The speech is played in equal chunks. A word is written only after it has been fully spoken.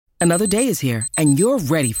Another day is here, and you're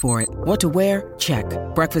ready for it. What to wear? Check.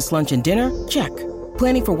 Breakfast, lunch, and dinner? Check.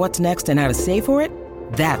 Planning for what's next and how to save for it?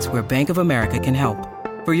 That's where Bank of America can help.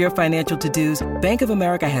 For your financial to-dos, Bank of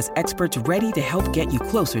America has experts ready to help get you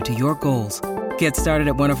closer to your goals. Get started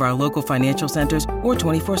at one of our local financial centers or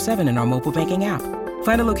 24/7 in our mobile banking app.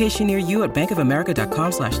 Find a location near you at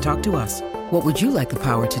bankofamerica.com/talktous. What would you like the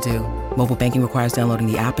power to do? Mobile banking requires downloading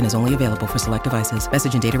the app and is only available for select devices.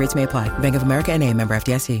 Message and data rates may apply. Bank of America N.A., member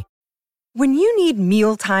FDIC. When you need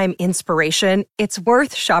mealtime inspiration, it's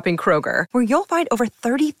worth shopping Kroger, where you'll find over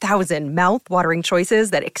 30,000 mouth-watering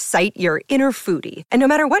choices that excite your inner foodie. And no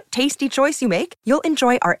matter what tasty choice you make, you'll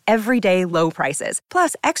enjoy our everyday low prices,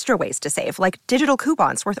 plus extra ways to save, like digital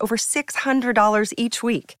coupons worth over $600 each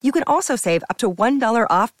week. You can also save up to $1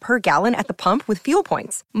 off per gallon at the pump with fuel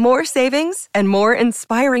points. More savings and more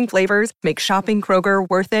inspiring flavors make shopping Kroger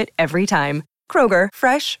worth it every time. Kroger,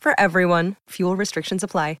 fresh for everyone. Fuel restrictions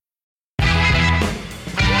apply.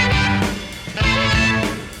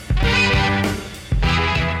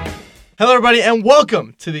 Hello, everybody, and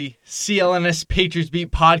welcome to the CLNS Patriots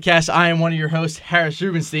Beat podcast. I am one of your hosts, Harris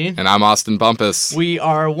Rubenstein. And I'm Austin Bumpus. We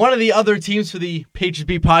are one of the other teams for the Patriots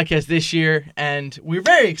Beat podcast this year, and we're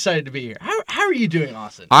very excited to be here. How are you doing,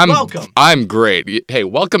 Austin? Welcome. I'm great. Hey,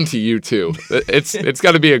 welcome to you, too. It's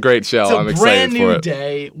going to be a great show. I'm excited for it. It's a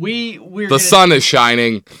brand new day. The sun is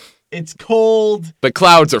shining. It's cold. The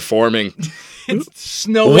clouds are forming. It's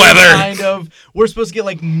snowing, kind of. We're supposed to get,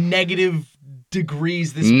 like, negative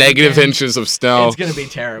degrees this Negative weekend. Inches of snow. It's going to be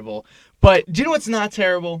terrible. But do you know what's not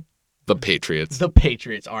terrible? The Patriots. The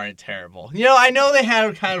Patriots aren't terrible. You know, I know they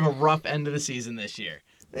had kind of a rough end of the season this year.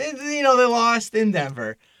 They lost in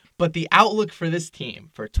Denver. But the outlook for this team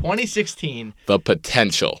for 2016... The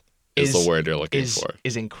potential is the word you're looking for.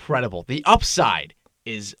 Is incredible. The upside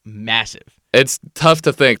is massive. It's tough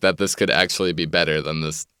to think that this could actually be better than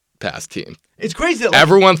this past team. It's crazy that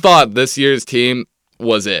everyone thought this year's team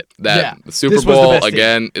was it. The Super Bowl,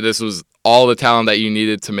 again, this was all the talent that you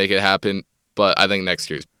needed to make it happen, but I think next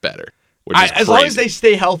year's better. As long as they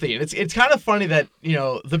stay healthy. And it's kind of funny that,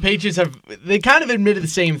 the Patriots they kind of admitted the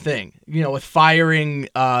same thing, with firing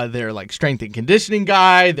their strength and conditioning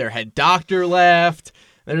guy, their head doctor left.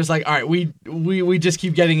 They're just like, all right, we just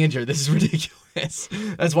keep getting injured. This is ridiculous.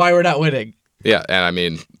 That's why we're not winning. Yeah, and I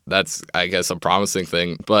mean, that's, I guess, a promising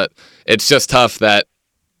thing, but it's just tough that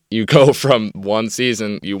you go from one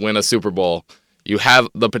season, you win a Super Bowl, you have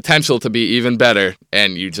the potential to be even better,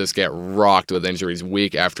 and you just get rocked with injuries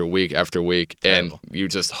week after week after week, and you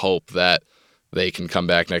just hope that they can come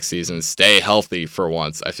back next season and stay healthy for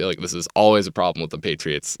once. I feel like this is always a problem with the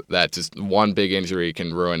Patriots, that just one big injury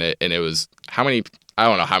can ruin it, and it was I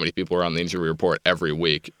don't know how many people were on the injury report every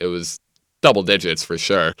week. It was double digits for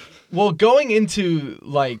sure. Well, going into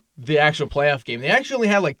the actual playoff game, they actually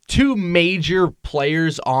had two major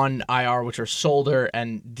players on IR, which are Solder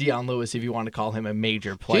and Dion Lewis, if you want to call him a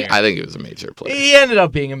major player. I think he was a major player. He ended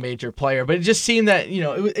up being a major player, but it just seemed that,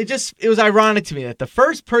 it was ironic to me that the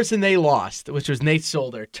first person they lost, which was Nate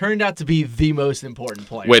Solder, turned out to be the most important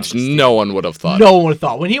player. Which no one would have thought. No one would have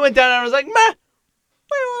thought. When he went down, I was like, meh,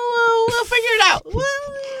 we'll figure it out.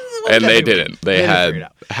 And they didn't. They had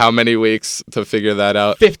how many weeks to figure that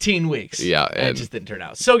out? 15 weeks. Yeah. And it just didn't turn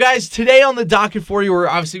out. So, guys, today on the docket for you, we're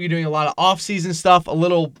obviously doing a lot of off-season stuff, a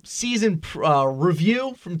little season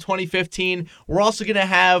review from 2015. We're also going to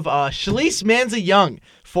have Shalise Manza-Young,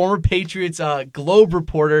 former Patriots Globe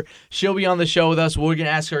reporter. She'll be on the show with us. We're going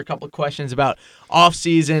to ask her a couple of questions about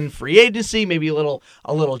off-season free agency, maybe a little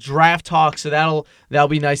draft talk. So that'll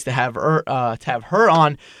be nice to have her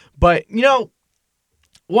on. But,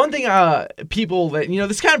 one thing, people that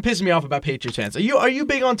this kind of pisses me off about Patriots fans. Are you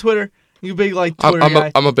big on Twitter? You big Twitter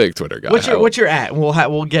guy? I'm a big Twitter guy. What's your at?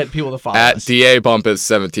 We'll get people to follow at us. DA Bumpus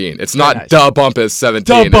 17. It's not Da Bumpus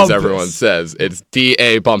 17 as everyone says. It's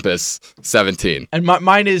DA Bumpus 17. And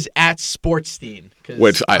mine is at Sportstein,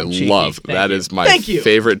 which I love. That is my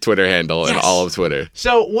favorite Twitter handle in all of Twitter.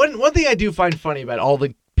 So one thing I do find funny about all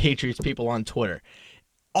the Patriots people on Twitter,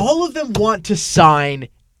 all of them want to sign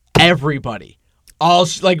everybody.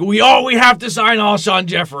 We have to sign Alshon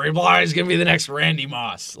Jeffrey. Blah, he's going to be the next Randy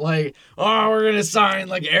Moss. We're going to sign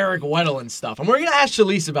Eric Weddle and stuff. And we're going to ask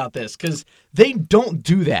Shalise about this because they don't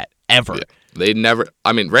do that ever. Yeah, they never.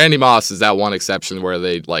 I mean, Randy Moss is that one exception where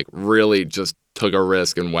they really just took a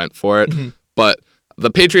risk and went for it. Mm-hmm. But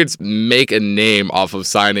the Patriots make a name off of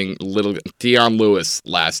signing little Dion Lewis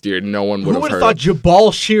last year. No one would have heard. Who would have thought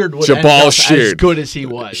Jabal Sheard would end up as good as he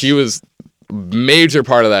was? He was major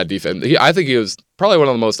part of that defense. I think he was probably one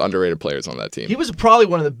of the most underrated players on that team. He was probably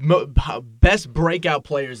one of the best breakout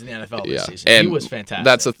players in the NFL this season. And he was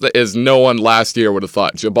fantastic. That's no one last year would have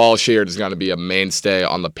thought Jabal Sheard is going to be a mainstay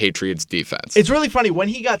on the Patriots defense. It's really funny. When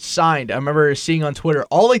he got signed, I remember seeing on Twitter,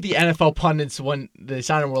 all like the NFL pundits when they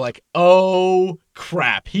signed him were like, oh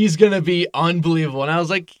crap, he's going to be unbelievable. And I was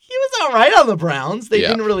like, he was all right on the Browns. They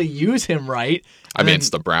didn't really use him right. It's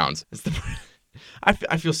the Browns.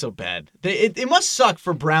 I feel so bad. It must suck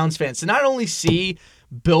for Browns fans to not only see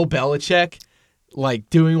Bill Belichick like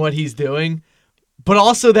doing what he's doing, but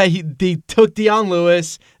also that they took Deion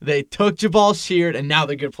Lewis, they took Jabal Sheard, and now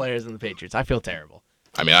they're good players in the Patriots. I feel terrible.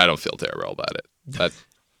 I mean, I don't feel terrible about it.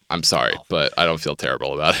 I'm sorry, but I don't feel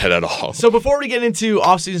terrible about it at all. So before we get into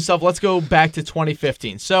offseason stuff, let's go back to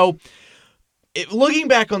 2015. So looking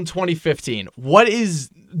back on 2015, what do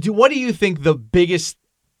you think the biggest,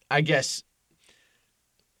 the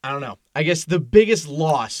biggest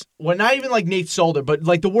loss, well, not even like Nate Solder, but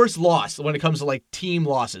like the worst loss when it comes to like team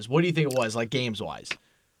losses? What do you think it was, like games-wise?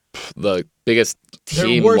 The biggest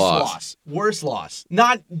team Worst loss.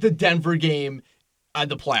 Not the Denver game at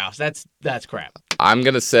the playoffs. That's crap. I'm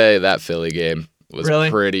going to say that Philly game was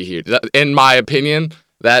pretty huge. In my opinion,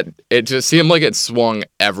 that it just seemed like it swung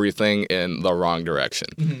everything in the wrong direction.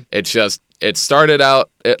 Mm-hmm. It started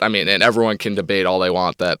out, and everyone can debate all they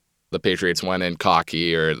want that the Patriots went in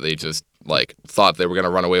cocky or they just like thought they were going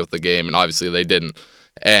to run away with the game, and obviously they didn't.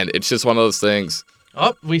 And it's just one of those things.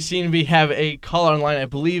 Oh, we seem to have a caller online. I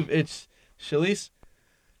believe it's Shalise.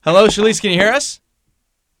 Hello, Shalise, can you hear us?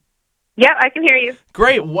 Yeah, I can hear you.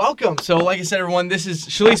 Great, welcome. So like I said, everyone, this is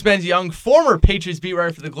Shalise Benz-Young, former Patriots beat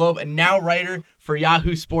writer for the Globe and now writer for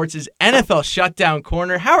Yahoo Sports' NFL Shutdown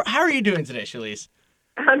Corner. How are you doing today, Shalise?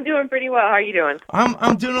 I'm doing pretty well. How are you doing?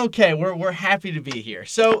 I'm doing okay. We're happy to be here.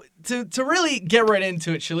 So to really get right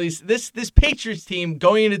into it, Shalise, this Patriots team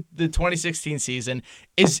going into the 2016 season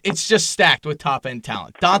it's just stacked with top end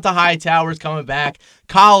talent. Donta Hightower's coming back,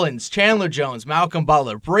 Collins, Chandler Jones, Malcolm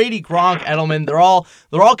Butler, Brady, Gronk, Edelman,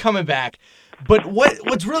 they're all coming back. But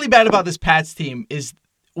what's really bad about this Pats team is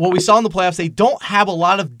what we saw in the playoffs. They don't have a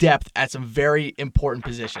lot of depth at some very important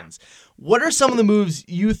positions. What are some of the moves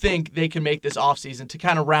you think they can make this offseason to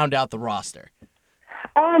kind of round out the roster?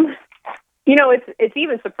 It's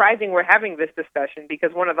even surprising we're having this discussion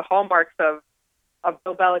because one of the hallmarks of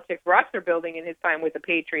Bill Belichick's roster building in his time with the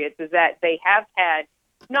Patriots is that they have had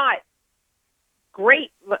not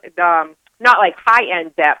great, not like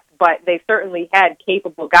high-end depth, but they certainly had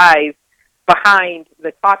capable guys behind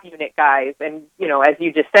the top unit guys. And, as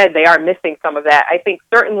you just said, they are missing some of that. I think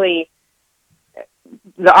certainly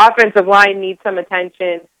the offensive line needs some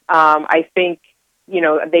attention. I think,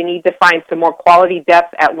 they need to find some more quality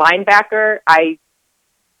depth at linebacker. I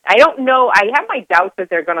don't know. I have my doubts that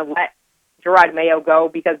they're going to let Gerard Mayo go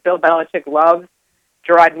because Bill Belichick loves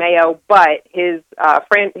Gerard Mayo, but his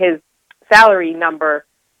salary number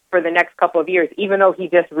for the next couple of years, even though he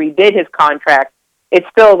just redid his contract, it's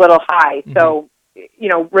still a little high. Mm-hmm. So,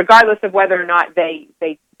 regardless of whether or not they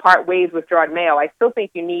part ways with Gerard Mayo, I still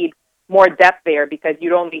think you need more depth there because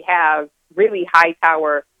you'd only have really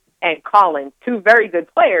Hightower and Collins, two very good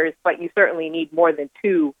players, but you certainly need more than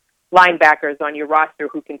two linebackers on your roster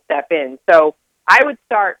who can step in. So I would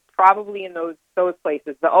start probably in those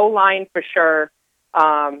places. The O-line for sure,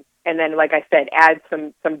 and then, like I said, add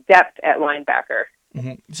some depth at linebacker.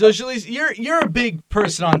 Mm-hmm. So, Shalise, you're a big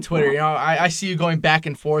person on Twitter. I see you going back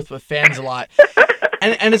and forth with fans a lot.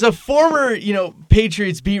 And as a former,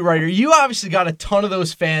 Patriots beat writer, you obviously got a ton of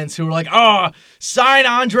those fans who were like, sign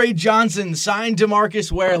Andre Johnson, sign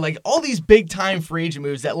DeMarcus Ware, like all these big-time free agent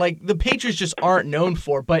moves that, like, the Patriots just aren't known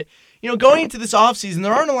for. But, going into this offseason,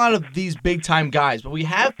 there aren't a lot of these big-time guys, but we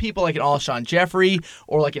have people like an Alshon Jeffrey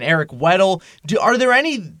or like an Eric Weddle. Are there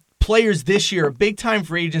any players this year, big-time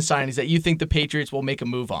free agent signings that you think the Patriots will make a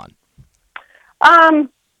move on?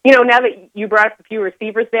 Now that you brought up a few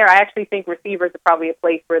receivers there, I actually think receivers are probably a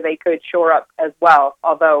place where they could shore up as well.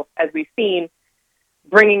 Although, as we've seen,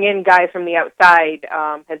 bringing in guys from the outside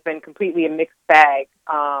has been completely a mixed bag.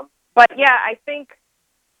 But yeah, I think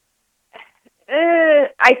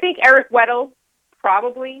Eric Weddle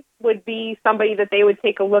probably would be somebody that they would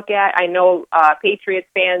take a look at. I know Patriots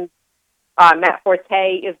fans, Matt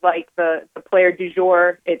Forte is like the player du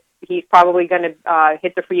jour. He's probably going to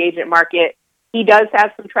hit the free agent market. He does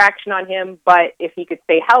have some traction on him, but if he could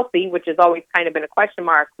stay healthy, which has always kind of been a question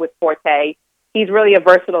mark with Forte, he's really a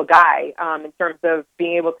versatile guy in terms of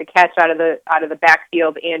being able to catch out of the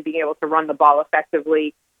backfield and being able to run the ball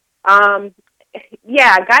effectively. A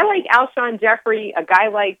guy like Alshon Jeffrey, a guy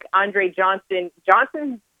like Andre Johnson.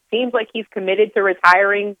 Johnson's seems like he's committed to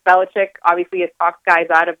retiring. Belichick obviously has talked guys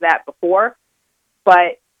out of that before,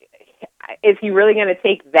 but is he really going to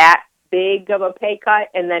take that big of a pay cut?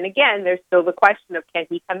 And then again, there's still the question of, can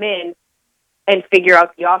he come in and figure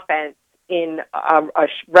out the offense in a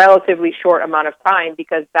relatively short amount of time,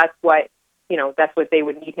 because that's what they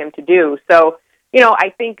would need him to do. So,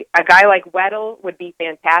 I think a guy like Weddle would be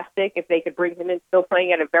fantastic if they could bring him in still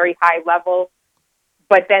playing at a very high level.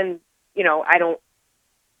 But then, I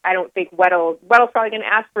don't think Weddle's probably going to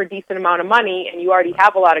ask for a decent amount of money, and you already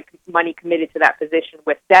have a lot of money committed to that position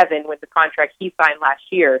with Devin, with the contract he signed last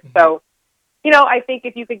year. Mm-hmm. So, I think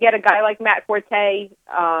if you could get a guy like Matt Forte,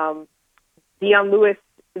 Dion Lewis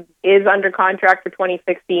is under contract for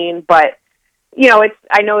 2016, but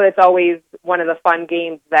I know it's always one of the fun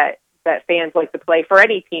games that fans like to play for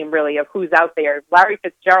any team, really, of who's out there. Larry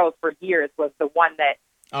Fitzgerald for years was the one that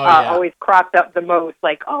always cropped up the most,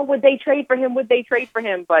 like, oh, would they trade for him? Would they trade for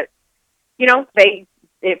him? But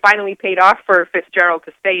it finally paid off for Fitzgerald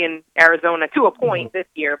to stay in Arizona to a point this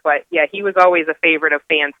year. But yeah, he was always a favorite of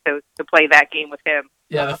fans to play that game with him.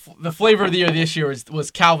 Yeah, the flavor of the year this year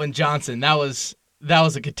was Calvin Johnson. That was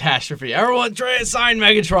a catastrophe. Everyone signed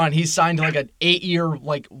Megatron. He signed like an 8-year,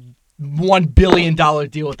 like $1 billion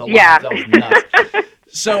deal with the Lions. Yeah. That was nuts.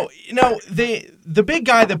 So, the big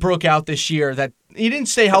guy that broke out this year, that he didn't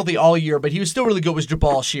stay healthy all year, but he was still really good, was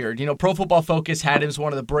Jabal Sheard. Pro Football Focus had him as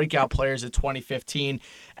one of the breakout players of 2015.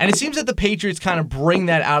 And it seems that the Patriots kind of bring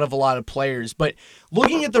that out of a lot of players. But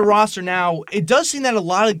looking at the roster now, it does seem that a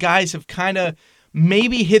lot of guys have kind of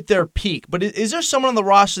maybe hit their peak. But is there someone on the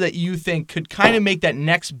roster that you think could kind of make that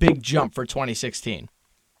next big jump for 2016?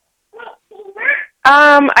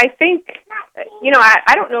 I think,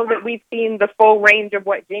 I don't know that we've seen the full range of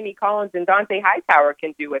what Jamie Collins and Dante Hightower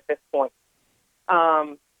can do at this point.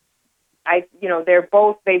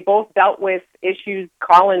 They both dealt with issues.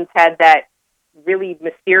 Collins had that really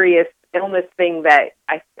mysterious illness thing that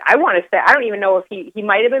I want to say, I don't even know if he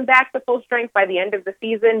might have been back to full strength by the end of the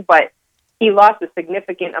season, but he lost a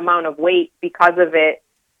significant amount of weight because of it.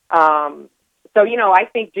 So, I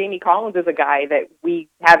think Jamie Collins is a guy that we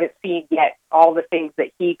haven't seen yet all the things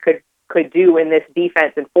that he could do in this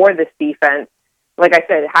defense and for this defense. Like I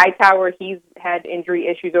said, Hightower, he's had injury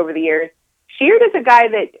issues over the years. Sheard is a guy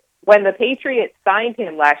that when the Patriots signed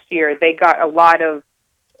him last year, they got a lot of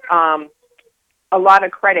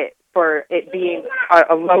credit for it being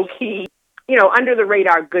a low-key, under the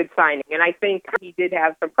radar good signing. And I think he did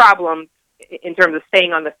have some problems in terms of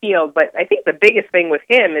staying on the field. But I think the biggest thing with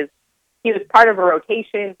him is he was part of a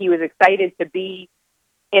rotation. He was excited to be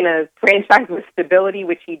in a franchise with stability,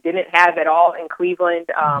 which he didn't have at all in Cleveland.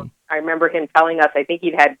 I remember him telling us, I think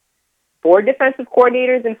he'd had 4 defensive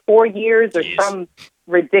coordinators in 4 years or some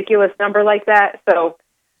ridiculous number like that. So,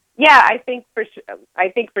 yeah, I think for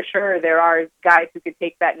sure there are guys who could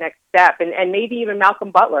take that next step, and maybe even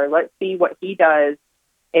Malcolm Butler. Let's see what he does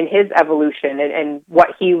in his evolution and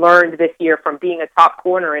what he learned this year from being a top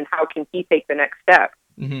corner, and how can he take the next step.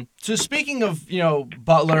 Mm-hmm. So speaking of,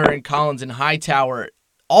 Butler and Collins and Hightower,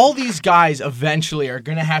 all these guys eventually are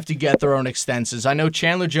going to have to get their own extensions. I know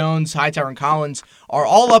Chandler Jones, Hightower, and Collins are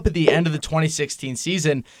all up at the end of the 2016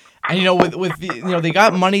 season. And, with they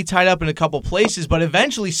got money tied up in a couple places, but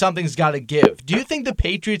eventually something's got to give. Do you think the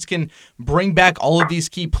Patriots can bring back all of these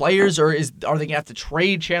key players, or are they going to have to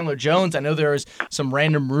trade Chandler Jones? I know there's some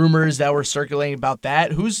random rumors that were circulating about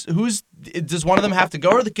that. Does one of them have to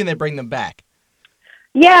go, or can they bring them back?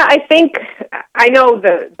 Yeah, I know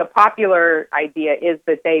the popular idea is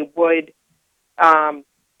that they would,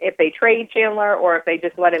 if they trade Chandler, or if they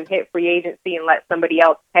just let him hit free agency and let somebody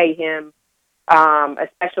else pay him,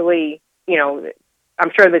 especially,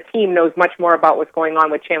 I'm sure the team knows much more about what's going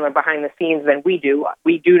on with Chandler behind the scenes than we do.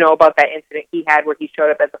 We do know about that incident he had where he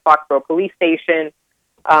showed up at the Foxborough police station,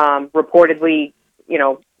 reportedly,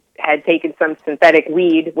 had taken some synthetic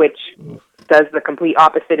weed, which does the complete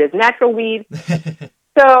opposite as natural weed.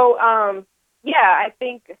 So, yeah, I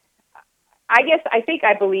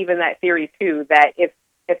believe in that theory too, that if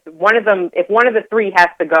one of the three has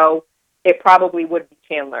to go, it probably would be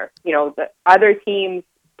Chandler. The other teams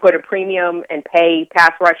put a premium and pay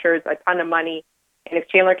pass rushers a ton of money. And if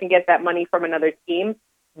Chandler can get that money from another team,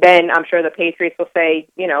 then I'm sure the Patriots will say,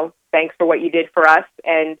 thanks for what you did for us,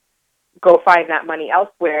 and go find that money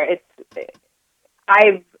elsewhere.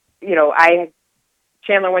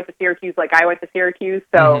 Chandler went to Syracuse like I went to Syracuse,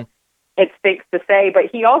 so it stinks to say. But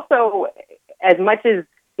he also, as much as,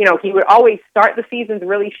 he would always start the seasons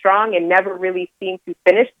really strong and never really seem to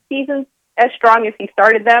finish the seasons as strong as he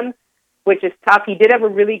started them, which is tough. He did have a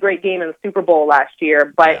really great game in the Super Bowl last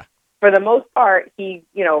year, but for the most part, he,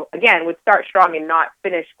 again, would start strong and not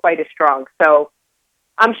finish quite as strong. So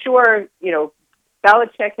I'm sure,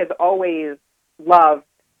 Belichick has always loved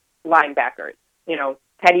linebackers.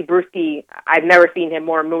 Teddy Bruschi, I've never seen him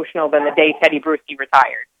more emotional than the day Teddy Bruschi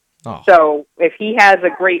retired. Oh. So if he has a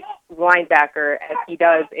great linebacker, as he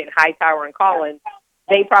does in Hightower and Collins,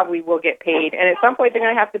 they probably will get paid. And at some point, they're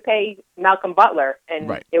going to have to pay Malcolm Butler. And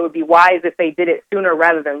right. It would be wise if they did it sooner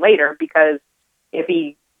rather than later, because if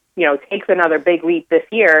he, takes another big leap this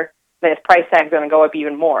year, then his price tag is going to go up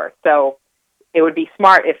even more. So it would be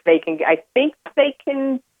smart if they can. I think they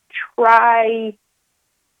could try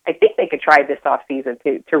this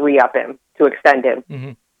offseason to re-up him, to extend him.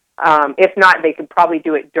 Mm-hmm. If not, they could probably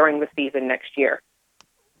do it during the season next year.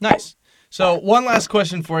 Nice. So one last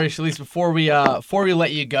question for you, Shalise, before we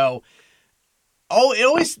let you go. Oh, it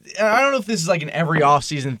always, I don't know if this is like an every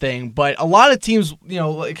offseason thing, but a lot of teams,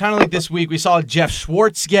 kind of like this week, we saw Jeff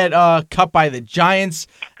Schwartz get cut by the Giants,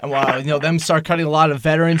 and them start cutting a lot of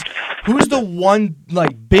veterans. Who's the one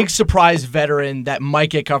big surprise veteran that might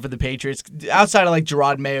get cut for the Patriots outside of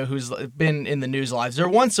Gerard Mayo, who's been in the news a lot? Is there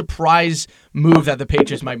one surprise move that the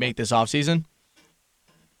Patriots might make this offseason?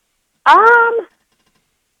 Trying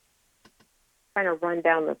to run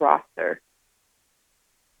down the roster.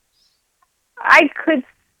 I could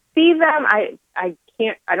see them. I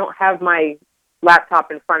can't. I don't have my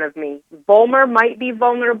laptop in front of me. Vollmer might be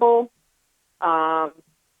vulnerable. I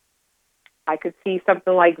could see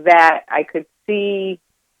something like that. I could see,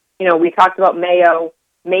 we talked about Mayo,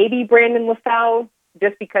 maybe Brandon LaFell,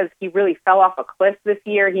 just because he really fell off a cliff this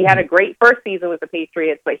year. He had a great first season with the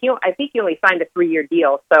Patriots, but I think he only signed a 3-year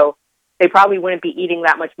deal, so they probably wouldn't be eating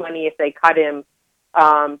that much money if they cut him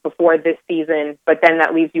before this season, but then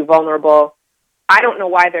that leaves you vulnerable. I don't know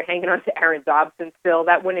why they're hanging on to Aaron Dobson still.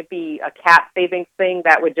 That wouldn't be a cap savings thing.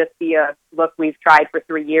 That would just be a, look, we've tried for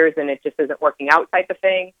 3 years and it just isn't working out type of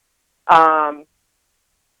thing.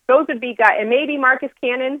 Those would be guys, and maybe Marcus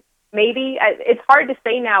Cannon, maybe. It's hard to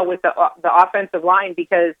say now with the offensive line,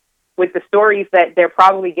 because with the stories that they're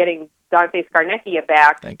probably getting Dante Scarnecchia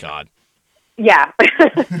back. Thank God. Yeah.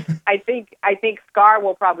 I think Scar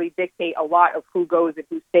will probably dictate a lot of who goes and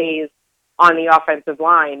who stays on the offensive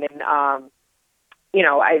line. And, I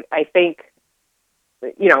think,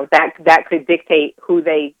 that could dictate who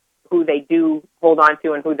they do hold on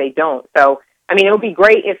to and who they don't. So, it would be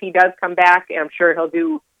great if he does come back, and I'm sure he'll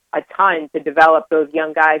do a ton to develop those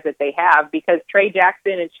young guys that they have, because Trey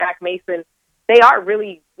Jackson and Shaq Mason, they are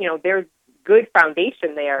really, there's good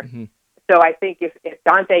foundation there. Mm-hmm. So I think if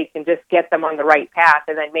Dante can just get them on the right path,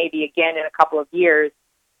 and then maybe again in a couple of years,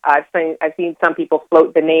 I've seen some people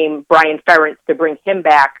float the name Brian Ferentz to bring him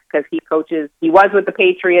back, because he was with the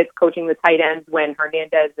Patriots coaching the tight ends when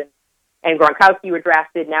Hernandez and Gronkowski were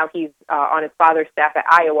drafted. Now he's on his father's staff at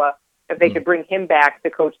Iowa. If they could bring him back to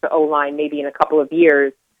coach the O-line maybe in a couple of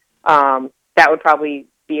years, that would probably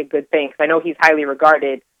be a good thing, because I know he's highly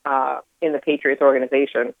regarded in the Patriots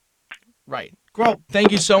organization. Right. Well,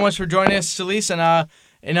 thank you so much for joining us, Shalise,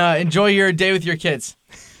 and enjoy your day with your kids.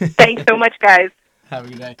 Thanks so much, guys. Have a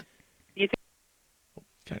good day. You too.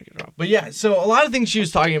 Kind of get wrong. But yeah, so a lot of things she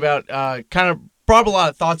was talking about kind of brought up a lot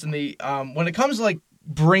of thoughts in the when it comes to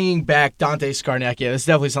bringing back Dante Scarnecchia. That's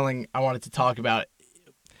definitely something I wanted to talk about.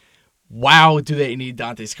 Wow, do they need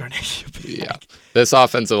Dante Scarnecchia back? Yeah, this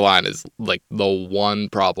offensive line is the one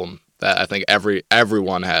problem that I think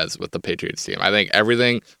everyone has with the Patriots team. I think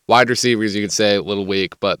everything, wide receivers, you could say a little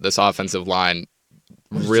weak, but this offensive line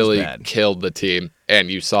really killed the team,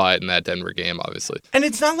 and you saw it in that Denver game, obviously. And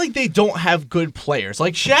it's not like they don't have good players.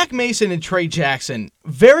 Shaq Mason and Trey Jackson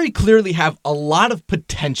very clearly have a lot of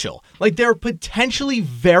potential. They're potentially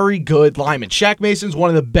very good linemen. Shaq Mason's one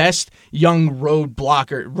of the best young run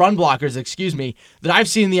blockers, that I've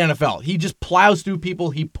seen in the NFL. He just plows through people.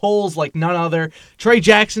 He pulls like none other. Trey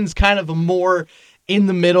Jackson's kind of a more in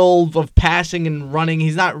the middle of passing and running.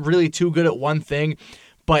 He's not really too good at one thing.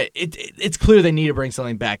 But it's clear they need to bring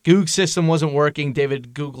something back. Goog's system wasn't working.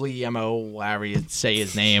 David Guglielmo, Larry, say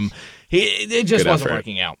his name. It just wasn't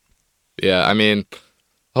working out. Yeah,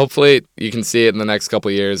 hopefully you can see it in the next couple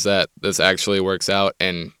of years that this actually works out.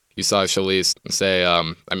 And you saw Shalise say,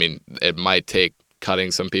 it might take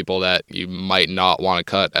cutting some people that you might not want to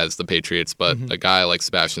cut as the Patriots, but a guy like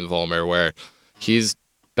Sebastian Vollmer, where he's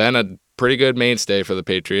been a pretty good mainstay for the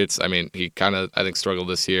Patriots. He kind of, I think, struggled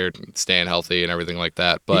this year, staying healthy and everything like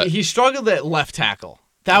that. But he struggled at left tackle.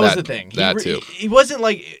 That was the thing. That too. He wasn't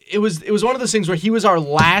it was one of those things where he was our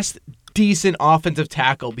last decent offensive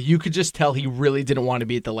tackle, but you could just tell he really didn't want to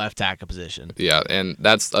be at the left tackle position. Yeah, and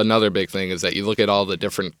that's another big thing is that you look at all the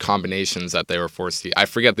different combinations that they were forced to. I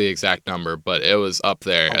forget the exact number, but it was up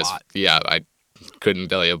there. A lot. Yeah, I couldn't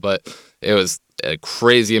tell you, but it was a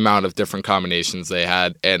crazy amount of different combinations they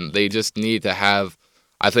had, and they just need to have,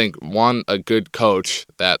 I think, one, a good coach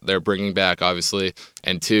that they're bringing back, obviously,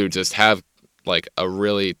 and two, just have like a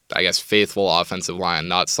really, I guess, faithful offensive line,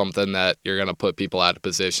 not something that you're going to put people out of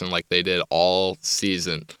position like they did all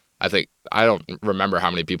season. I don't remember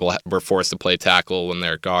how many people were forced to play tackle when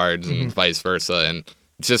they're guards and vice versa, and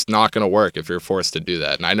it's just not going to work if you're forced to do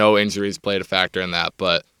that. And I know injuries played a factor in that,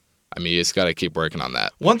 but I mean, you just got to keep working on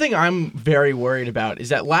that. One thing I'm very worried about is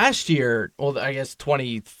that last year, well, I guess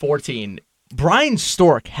 2014, Brian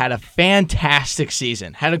Stork had a fantastic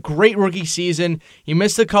season, had a great rookie season. He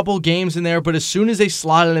missed a couple games in there, but as soon as they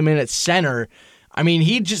slotted him in at center, I mean,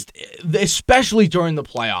 he just, especially during the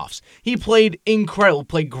playoffs, he played incredible,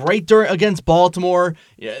 played great against Baltimore.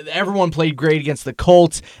 Everyone played great against the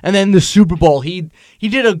Colts. And then the Super Bowl, he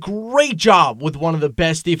did a great job with one of the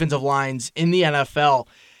best defensive lines in the NFL.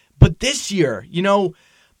 But this year,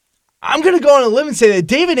 I'm going to go on a limb and say that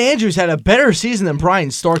David Andrews had a better season than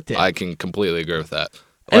Brian Stork did. I can completely agree with that.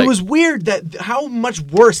 And it was weird that how much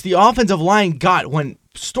worse the offensive line got when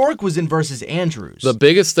Stork was in versus Andrews. The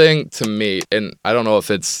biggest thing to me, and I don't know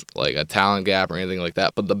if it's like a talent gap or anything like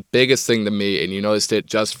that, but the biggest thing to me, and you noticed it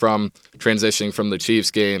just from transitioning from the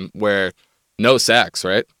Chiefs game where no sacks,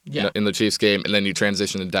 right? Yeah. In the Chiefs game, and then you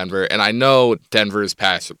transition to Denver. And I know Denver's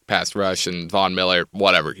pass rush and Von Miller,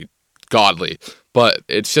 whatever, godly. But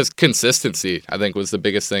it's just consistency, I think, was the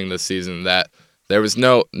biggest thing this season, that there was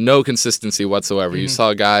no consistency whatsoever. You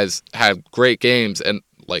saw guys have great games, and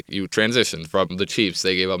like you transitioned from the Chiefs,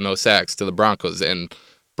 they gave up no sacks, to the Broncos, and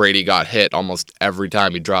Brady got hit almost every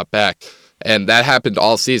time he dropped back. And that happened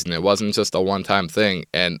all season. It wasn't just a one-time thing.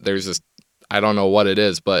 And there's just, I don't know what it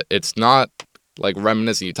is, but it's not like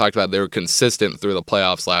reminiscent. You talked about they were consistent through the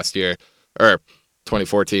playoffs last year, or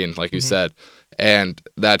 2014, like you said. And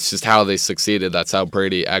that's just how they succeeded. That's how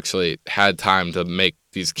Brady actually had time to make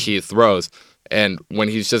these key throws. And when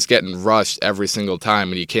he's just getting rushed every single time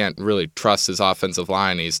and you can't really trust his offensive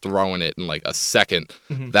line, he's throwing it in like a second,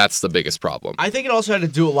 that's the biggest problem. I think it also had to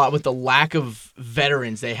do a lot with the lack of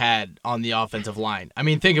veterans they had on the offensive line. I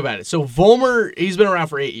mean, think about it. So Vollmer, he's been around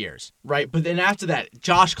for 8 years, right? But then after that,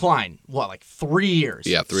 Josh Klein, 3 years?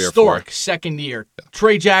 Yeah, 3 or 4. Stork, second year.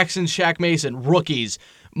 Trey Jackson, Shaq Mason, rookies.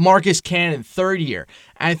 Marcus Cannon, third year.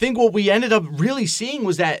 And I think what we ended up really seeing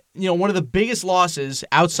was that, one of the biggest losses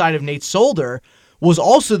outside of Nate Solder was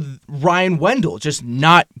also Ryan Wendell just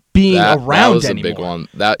not being around anymore. That was anymore. A big one.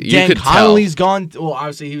 That you Dan could Connolly's tell. gone. Well,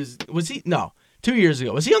 obviously was he? No, 2 years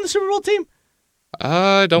ago. Was he on the Super Bowl team?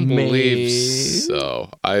 I don't believe so.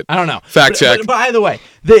 I don't know. Fact check. But either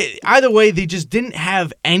way, they just didn't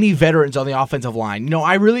have any veterans on the offensive line.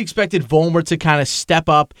 I really expected Vollmer to kind of step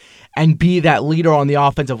up and be that leader on the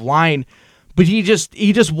offensive line, but he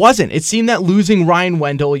just wasn't. It seemed that losing Ryan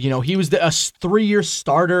Wendell, he was a 3-year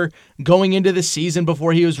starter going into the season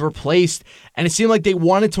before he was replaced, and it seemed like they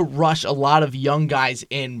wanted to rush a lot of young guys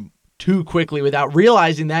in too quickly without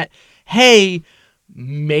realizing that, hey,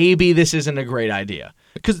 maybe this isn't a great idea,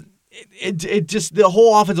 because it just, the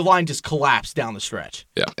whole offensive line just collapsed down the stretch.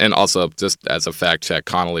 Yeah, and also just as a fact check,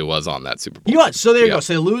 Connolly was on that Super Bowl. He was. So there you go.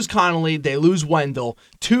 So they lose Connolly, they lose Wendell,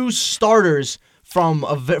 2 starters for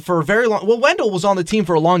a very long. Well, Wendell was on the team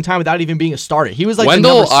for a long time without even being a starter. He was like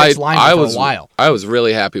Wendell, the number 6 lineman for a while. I was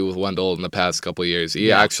really happy with Wendell in the past couple of years.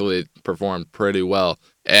 He actually performed pretty well,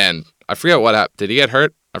 and I forget what happened. Did he get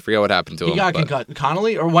hurt? I forget what happened to him. He got concussed.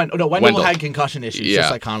 Connolly or Wendell had concussion issues,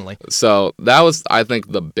 just like Connolly. So that was, I think,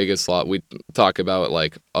 the biggest lot. We talk about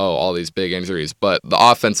all these big injuries, but the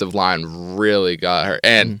offensive line really got hurt.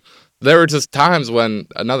 And there were just times when,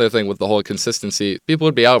 another thing with the whole consistency, people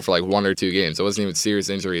would be out for 1 or 2 games. It wasn't even serious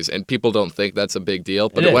injuries, and people don't think that's a big deal.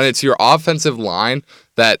 But when it's your offensive line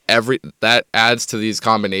that adds to these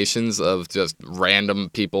combinations of just random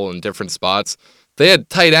people in different spots. They had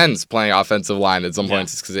tight ends playing offensive line at some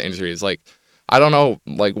points because of injuries. I don't know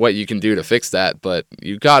what you can do to fix that, but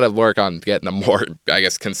you got to work on getting a more,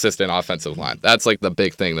 consistent offensive line. That's the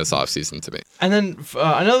big thing this offseason to me. And then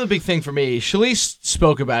another big thing for me, Shalise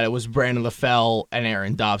spoke about it, was Brandon LaFell and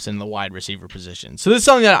Aaron Dobson in the wide receiver position. So this is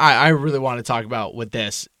something that I really want to talk about with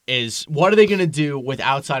this, is what are they going to do with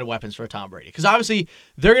outside weapons for Tom Brady? Because obviously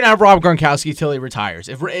they're going to have Rob Gronkowski till he retires.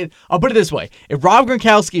 I'll put it this way. If Rob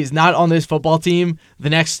Gronkowski is not on this football team the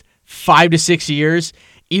next 5 to 6 years,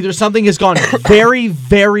 either something has gone very,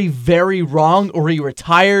 very, very wrong, or he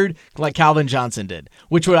retired like Calvin Johnson did,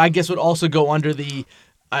 which would also go under the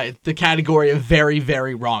the category of very,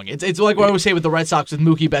 very wrong. It's like what I would say with the Red Sox with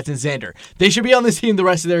Mookie Betts and Xander. They should be on this team the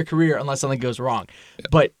rest of their career unless something goes wrong. Yeah.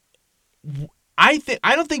 But I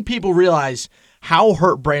don't think people realize how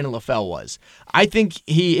hurt Brandon LaFell was. I think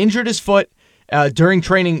he injured his foot during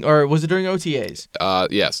training, or was it during OTAs?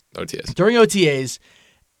 Yes, OTAs. During OTAs.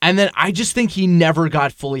 And then I just think he never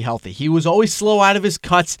got fully healthy. He was always slow out of his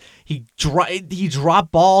cuts. He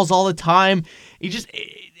dropped balls all the time.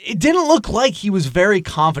 It didn't look like he was very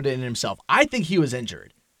confident in himself. I think he was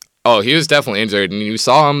injured. Oh, he was definitely injured, and you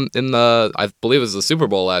saw him in I believe it was the Super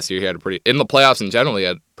Bowl last year. He had in the playoffs in general, he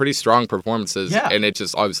had pretty strong performances, and it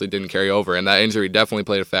just obviously didn't carry over, and that injury definitely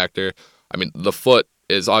played a factor. I mean, the foot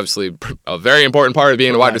is obviously a very important part of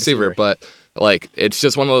being a wide receiver, but it's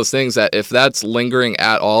just one of those things that if that's lingering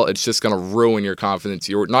at all, it's just going to ruin your confidence.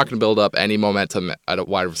 You're not going to build up any momentum at a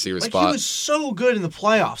wide receiver spot. He was so good in the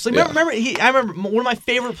playoffs. I remember one of my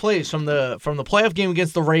favorite plays from the playoff game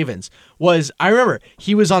against the Ravens was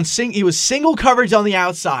he was single coverage on the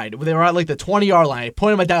outside. They were at the 20-yard line. I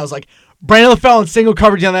pointed my dad. I was like, Brandon LaFell in single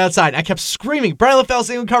coverage on the outside. I kept screaming, Brandon LaFell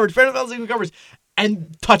single coverage, Brandon LaFell single coverage,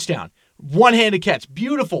 and touchdown. One-handed catch,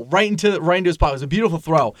 beautiful, right into his spot. It was a beautiful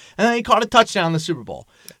throw, and then he caught a touchdown in the Super Bowl.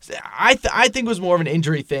 I think it was more of an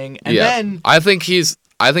injury thing, and then I think he's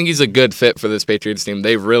a good fit for this Patriots team.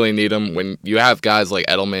 They really need him. When you have guys like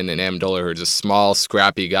Edelman and Amendola who are just small,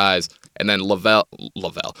 scrappy guys, and then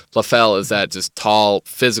LaFell is that just tall,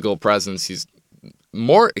 physical presence.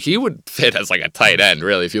 He would fit as a tight end,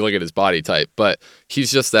 really, if you look at his body type. But he's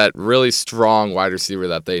just that really strong wide receiver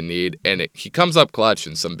that they need, and he comes up clutch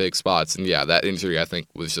in some big spots. And yeah, that injury I think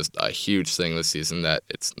was just a huge thing this season. That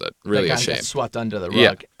it's really a shame. Got swept under the rug.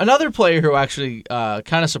 Yeah. Another player who actually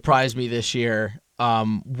kind of surprised me this year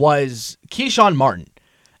was Keyshawn Martin.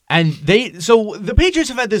 And the Patriots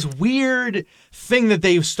have had this weird thing that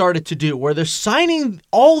they've started to do where they're signing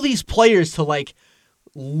all these players to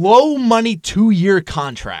low money 2-year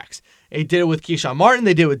contracts. They did it with Keyshawn Martin.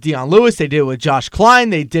 They did it with Dion Lewis. They did it with Josh Klein.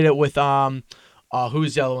 They did it with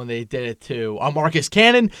who's the other one they did it to? Marcus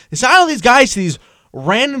Cannon. They signed all these guys to these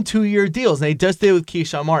random 2-year deals, and they just did it with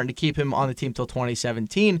Keyshawn Martin to keep him on the team till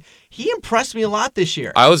 2017. He impressed me a lot this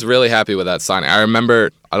year. I was really happy with that signing. I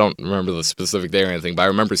don't remember the specific day or anything, but I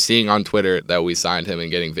remember seeing on Twitter that we signed him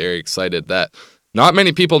and getting very excited that not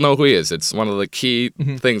many people know who he is. It's one of the key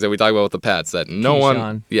things that we talk about with the Pats that no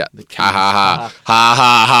one,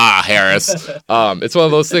 Harris. It's one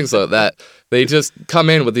of those things though that they just come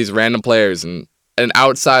in with these random players, and an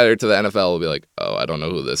outsider to the NFL will be like, oh, I don't know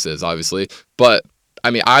who this is, obviously. But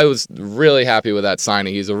I mean, I was really happy with that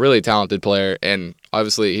signing. He's a really talented player, and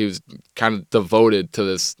obviously he was kind of devoted to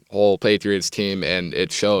this whole Patriots team, and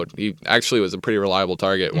it showed. He actually was a pretty reliable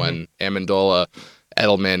target when Amendola,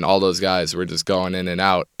 Edelman, all those guys were just going in and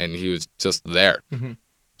out, and he was just there.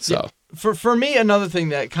 So for me, another thing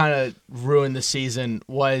that kind of ruined the season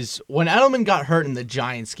was when Edelman got hurt in the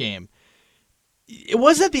Giants game. It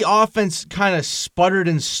wasn't that the offense kind of sputtered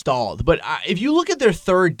and stalled, but if you look at their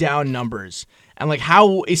third down numbers and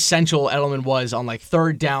how essential Edelman was on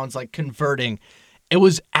third downs, converting, it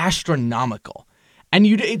was astronomical. And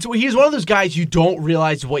he's one of those guys you don't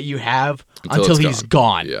realize what you have until he's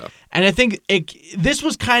gone. Yeah. And I think this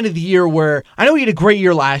was kind of the year where, I know he had a great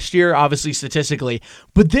year last year, obviously statistically,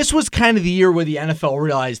 but this was kind of the year where the NFL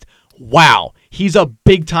realized, wow, he's a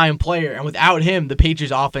big-time player, and without him, the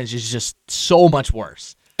Patriots offense is just so much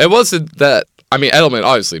worse. It wasn't that, Edelman,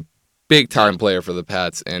 obviously, big-time player for the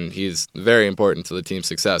Pats, and he's very important to the team's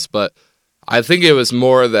success, but I think it was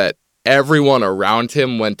more that everyone around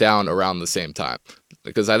him went down around the same time.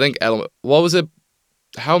 Because I think Edelman, what was it?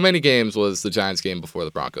 How many games was the Giants game before the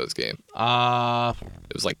Broncos game?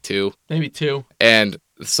 It was 2. Maybe 2. And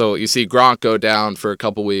so you see Gronk go down for a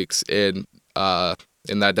couple weeks in that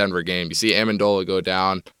Denver game. You see Amendola go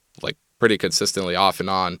down pretty consistently off and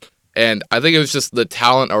on. And I think it was just the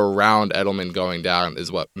talent around Edelman going down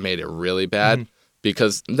is what made it really bad.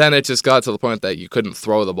 Because then it just got to the point that you couldn't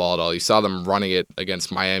throw the ball at all. You saw them running it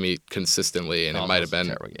against Miami consistently, and it might have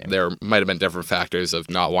been there might have been different factors of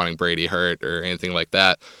not wanting Brady hurt or anything like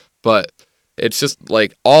that. But it's just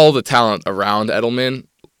all the talent around Edelman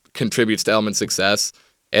contributes to Edelman's success,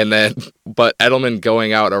 but Edelman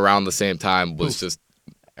going out around the same time was just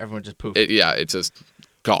everyone just poofed. It's just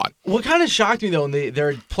gone. What kind of shocked me though in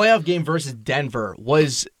their playoff game versus Denver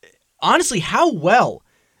was honestly how well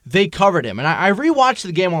they covered him. And I rewatched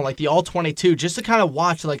the game on the All-22 just to kind of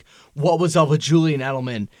watch what was up with Julian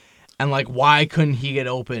Edelman and why couldn't he get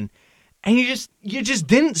open. And you just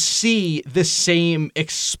didn't see the same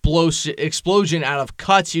explosion out of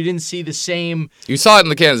cuts. You didn't see the same. You saw it in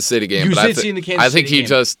the Kansas City game. You but did see in the Kansas City game.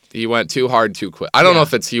 I think he went too hard too quick. I don't know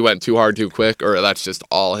if it's he went too hard too quick or that's just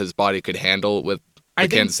all his body could handle with the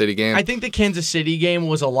Kansas City game. I think the Kansas City game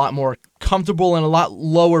was a lot more comfortable and a lot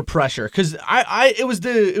lower pressure because it was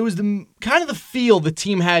the kind of the feel the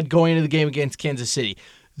team had going into the game against Kansas City.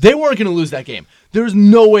 They weren't going to lose that game. There was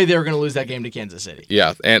no way they were going to lose that game to Kansas City.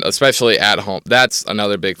 Yeah, and especially at home. That's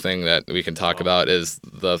another big thing that we can talk about is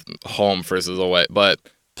the home versus away. But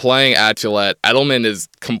playing at Gillette, Edelman is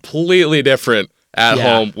completely different at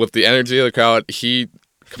home with the energy of the crowd. He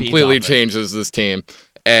completely changes this team.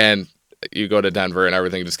 And you go to Denver and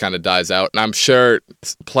everything just kind of dies out. And I'm sure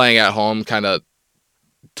playing at home kind of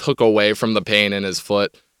took away from the pain in his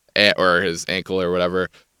foot or his ankle or whatever.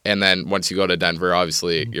 And then once you go to Denver,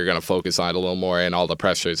 obviously, you're going to focus on it a little more and all the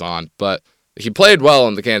pressure's on. But he played well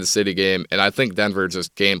in the Kansas City game, and I think Denver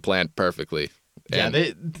just game planned perfectly.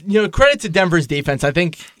 Credit to Denver's defense. I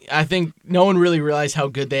think no one really realized how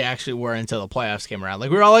good they actually were until the playoffs came around. Like,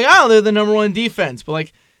 we were all like, oh, they're the number one defense. But,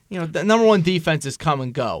 like, the number one defense is come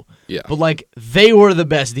and go. Yeah. But, like, they were the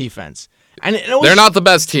best defense. And they're not the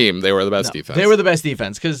best team. They were the best defense. They were the best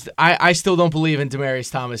defense because I still don't believe in Demaryius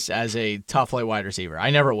Thomas as a top-flight wide receiver. I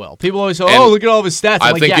never will. People always say, "Oh, look at all of his stats."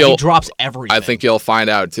 I'm like, he drops everything. I think you'll find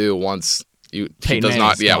out too once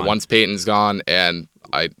once Peyton's gone, and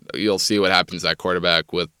you'll see what happens at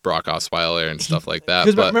quarterback with Brock Osweiler and stuff like that.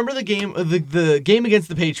 Because remember the game against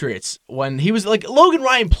the Patriots when he was like Logan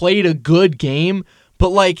Ryan played a good game, but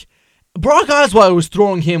like. Brock Osweiler was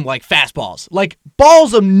throwing him like fastballs, like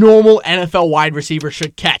balls a normal NFL wide receiver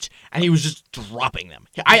should catch, and he was just dropping them.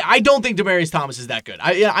 I don't think Demaryius Thomas is that good.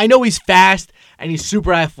 I know he's fast and he's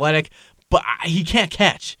super athletic, but he can't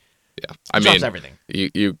catch. Yeah, he drops everything.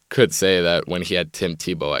 You could say that when he had Tim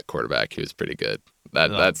Tebow at quarterback, he was pretty good.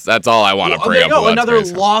 That's all I want to bring up. Another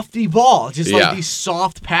lofty ball, just like these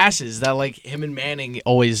soft passes that like him and Manning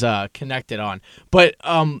always connected on. But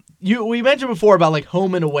we mentioned before about like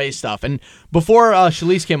home and away stuff, and before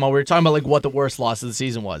Shalise came on, we were talking about like what the worst loss of the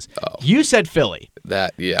season was. Oh. You said Philly.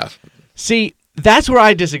 See, that's where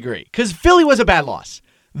I disagree because Philly was a bad loss.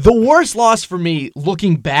 The worst loss for me,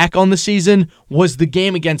 looking back on the season, was the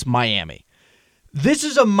game against Miami. This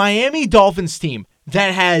is a Miami Dolphins team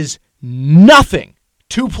that has nothing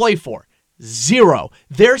to play for. Zero.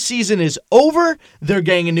 Their season is over. They're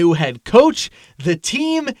getting a new head coach. The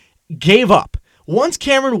team gave up. Once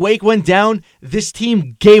Cameron Wake went down, this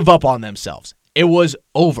team gave up on themselves. It was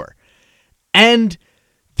over. And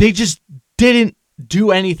they just didn't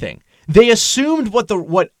do anything. They assumed what the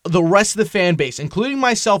rest of the fan base, including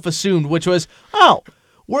myself, assumed, which was, oh,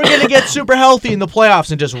 we're going to get super healthy in the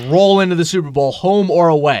playoffs and just roll into the Super Bowl, home or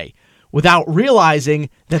away, without realizing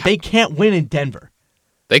that they can't win in Denver.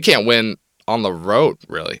 They can't win on the road,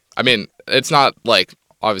 really. I mean, it's not like,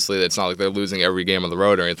 obviously, it's not like they're losing every game on the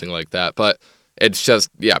road or anything like that, but it's just,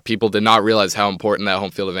 people did not realize how important that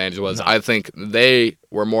home field advantage was. No. I think they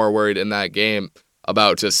were more worried in that game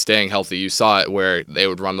about just staying healthy. You saw it where they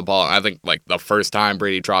would run the ball. And I think, like, the first time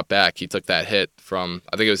Brady dropped back, he took that hit from,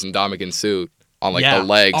 I think it was Ndamukong Suh on, like, the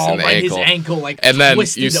legs and the ankle. His ankle, like, and then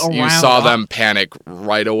you saw them panic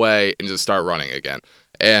right away and just start running again.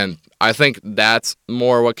 And I think that's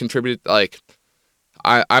more what contributed. Like,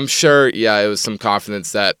 I'm sure, it was some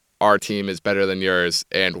confidence that our team is better than yours,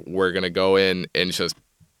 and we're going to go in and just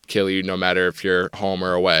kill you no matter if you're home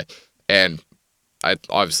or away. And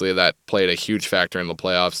obviously that played a huge factor in the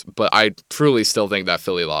playoffs, but I truly still think that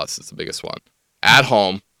Philly loss is the biggest one. At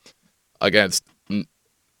home against,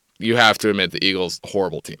 you have to admit, the Eagles,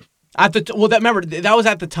 horrible team. Remember that was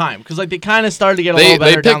at the time because like they kind of started to get a little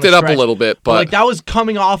better. They picked it up a little bit, but like that was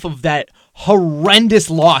coming off of that horrendous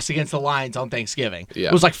loss against the Lions on Thanksgiving. Yeah.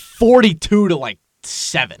 It was like 42-7.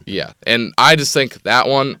 Yeah, and I just think that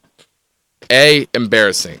one, A,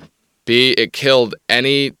 embarrassing. B, it killed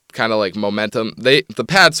any kind of like momentum. The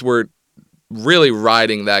Pats were really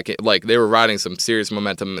riding that game. Like they were riding some serious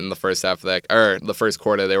momentum in the first half of that, or the first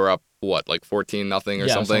quarter. They were up 14-0 or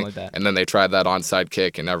something like that. And then they tried that onside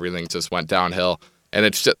kick and everything just went downhill. And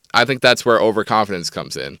it's just, I think that's where overconfidence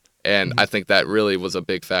comes in. And I think that really was a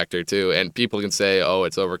big factor too. And people can say, oh,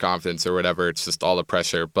 it's overconfidence or whatever. It's just all the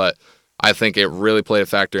pressure. But I think it really played a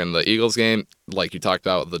factor in the Eagles game. Like you talked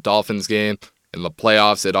about the Dolphins game. In the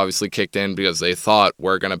playoffs, it obviously kicked in because they thought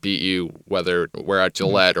we're going to beat you, whether we're at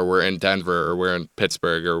Gillette or we're in Denver or we're in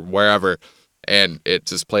Pittsburgh or wherever. And it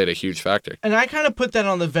just played a huge factor. And I kind of put that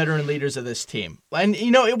on the veteran leaders of this team. And,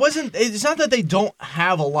 it's not that they don't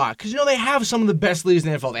have a lot. Because, they have some of the best leaders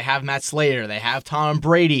in the NFL. They have Matt Slater. They have Tom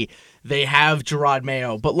Brady. They have Gerard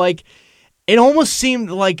Mayo. But, like, it almost seemed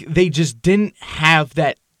like they just didn't have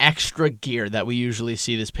that extra gear that we usually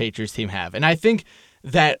see this Patriots team have. And I think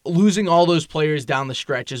that losing all those players down the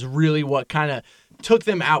stretch is really what kind of took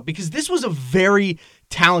them out, because this was a very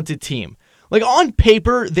talented team. Like, on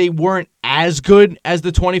paper, they weren't as good as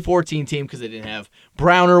the 2014 team because they didn't have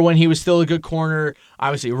Browner when he was still a good corner.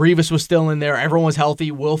 Obviously, Revis was still in there. Everyone was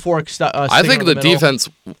healthy. Will Fork I think the defense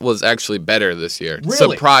was actually better this year,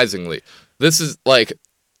 really? Surprisingly. This is, like,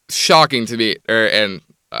 shocking to me, and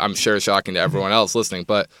I'm sure shocking to everyone else listening,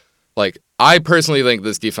 but, like, I personally think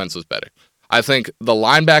this defense was better. I think the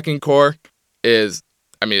linebacking core is...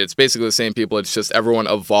 I mean, it's basically the same people. It's just everyone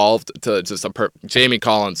evolved to just Jamie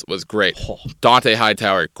Collins was great. Dante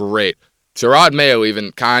Hightower, great. Gerard Mayo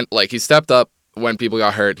even he stepped up when people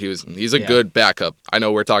got hurt. He's a good backup. I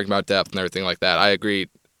know we're talking about depth and everything like that. I agree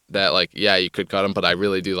that, you could cut him, but I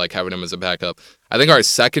really do like having him as a backup. I think our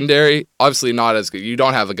secondary, obviously not as good. You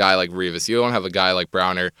don't have a guy like Revis. You don't have a guy like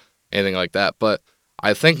Browner, anything like that. But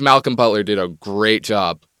I think Malcolm Butler did a great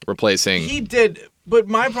job replacing. He did, but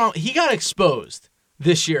my problem, he got exposed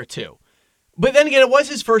this year too. But then again, it was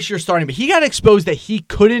his first year starting, but he got exposed that he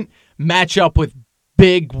couldn't match up with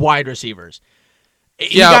big wide receivers.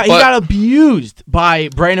 He got abused by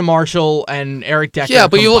Brandon Marshall and Eric Decker. Yeah,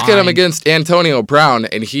 but you look at him against Antonio Brown,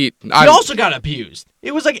 and he also got abused.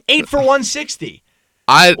 It was like 8 for 160.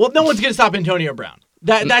 No one's gonna stop Antonio Brown.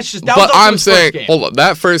 That was also his first game. Hold on,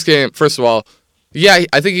 that first game. First of all, yeah,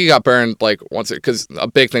 I think he got burned once, because a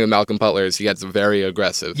big thing with Malcolm Butler is he gets very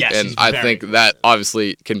aggressive. Yes, and I think that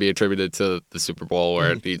obviously can be attributed to the Super Bowl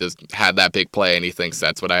where he just had that big play and he thinks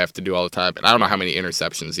that's what I have to do all the time. And I don't know how many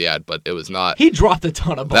interceptions he had, but it was not. He dropped a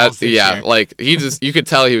ton of balls this year. You could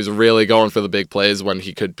tell he was really going for the big plays when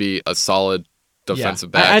he could be a solid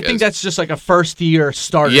defensive back. I think that's just like a first-year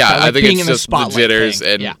starter. Yeah, I think being it's in just the the jitters,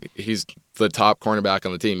 and he's the top cornerback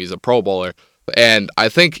on the team. He's a Pro Bowler, and I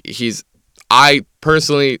think I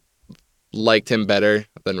personally liked him better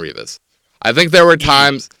than Revis. I think there were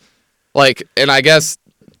times, and I guess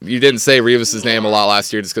you didn't say Revis' name a lot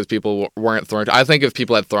last year just because people weren't throwing. I think if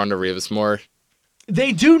people had thrown to Revis more.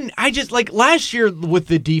 They do. I just, last year with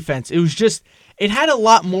the defense, it was just, it had a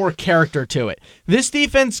lot more character to it. This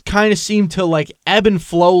defense kind of seemed to, ebb and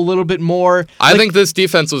flow a little bit more. I think this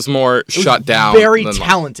defense was more shut down. Very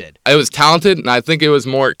talented. It was talented, and I think it was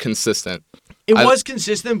more consistent. It was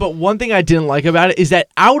consistent, but one thing I didn't like about it is that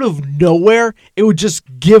out of nowhere, it would just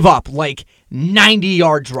give up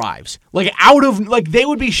 90-yard drives. They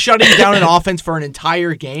would be shutting down an offense for an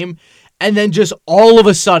entire game, and then just all of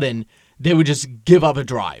a sudden, they would just give up a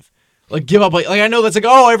drive. I know that's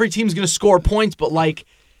every team's going to score points, but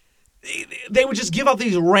they would just give up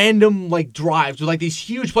these random drives with these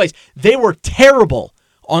huge plays. They were terrible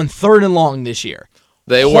on 3rd and long this year.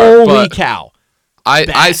 They were. Holy cow.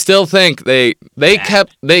 I still think they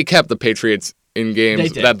kept the Patriots in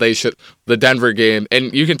games that they should. The Denver game,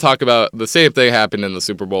 and you can talk about the same thing happened in the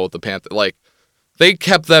Super Bowl with the Panthers. They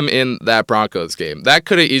kept them in that Broncos game. That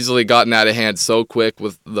could have easily gotten out of hand so quick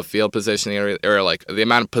with the field positioning or the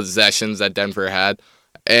amount of possessions that Denver had,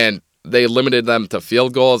 and they limited them to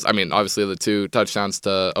field goals. I mean, obviously the 2 touchdowns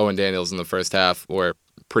to Owen Daniels in the first half were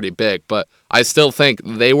pretty big, but I still think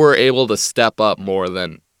they were able to step up more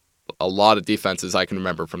than a lot of defenses I can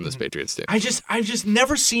remember from this Patriots team. I've just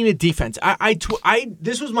never seen a defense.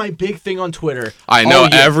 This was my big thing on Twitter. I know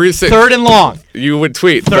every single 3rd and long. You would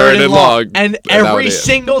tweet 3rd and long, and every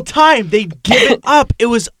single time they'd give it up. It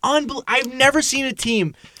was unbelievable. I've never seen a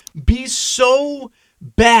team be so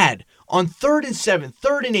bad on 3rd and 7,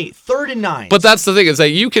 3rd and 8, 3rd and 9. But that's the thing is that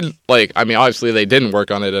you can obviously they didn't work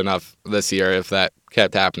on it enough this year if that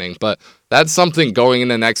kept happening, but that's something going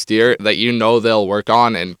into next year that they'll work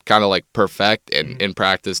on and kind of perfect and in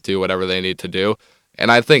practice too, whatever they need to do. And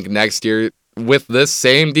I think next year with this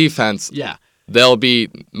same defense, they'll be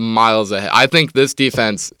miles ahead. I think this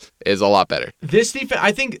defense is a lot better.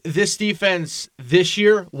 I think this defense this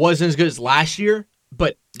year wasn't as good as last year,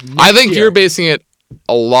 but I think you're basing it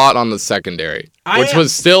a lot on the secondary, which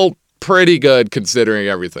was still pretty good considering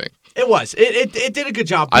everything. It was. It did a good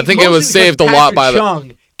job. I think it was saved a lot by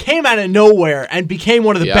Chung came out of nowhere and became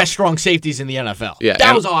one of the best strong safeties in the NFL. Yeah,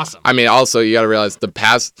 that was awesome. I mean, also you got to realize the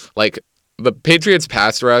Patriots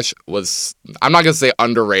pass rush was, I'm not going to say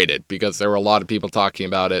underrated because there were a lot of people talking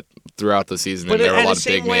about it throughout the season, but and there were a lot of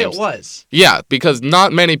big names. But in the same way it was. Yeah, because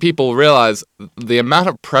not many people realize the amount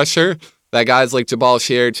of pressure that guys like Jabal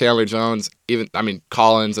Sheard, Chandler Jones,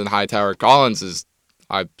 Collins and Hightower. Collins is,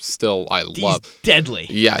 I love. He's deadly.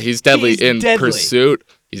 Yeah, he's deadly in pursuit.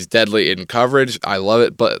 He's deadly in coverage. I love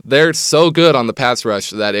it. But they're so good on the pass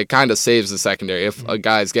rush that it kind of saves the secondary. If a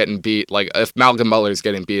guy's getting beat, like if Malcolm Butler's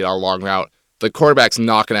getting beat on a long route, the quarterback's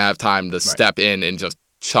not going to have time to step in and just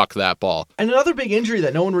chuck that ball. And another big injury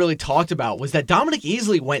that no one really talked about was that Dominic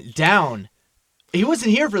Easley went down. He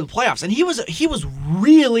wasn't here for the playoffs, and he was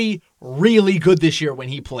really, really good this year when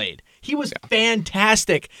he played. He was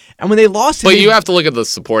fantastic. And when they lost him... But you have to look at the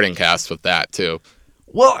supporting cast with that, too.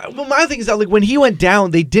 Well, my thing is that like when he went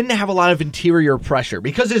down, they didn't have a lot of interior pressure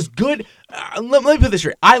because it's good. Let me put this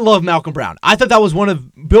straight. I love Malcolm Brown. I thought that was one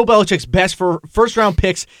of Bill Belichick's best first-round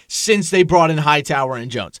picks since they brought in Hightower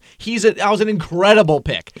and Jones. That was an incredible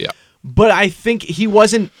pick. Yeah. But I think he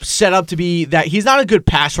wasn't set up to be that. He's not a good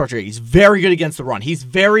pass rusher. He's very good against the run. He's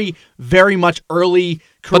very, very much early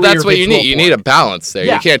career. But that's what you need. You need a balance there.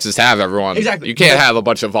 Yeah. You can't just have everyone. Exactly. You can't have a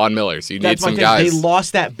bunch of Von Millers. You need some guys. They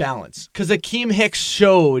lost that balance because Akeem Hicks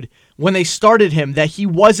showed when they started him that he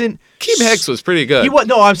wasn't. Akeem Hicks was pretty good.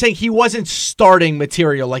 I'm saying he wasn't starting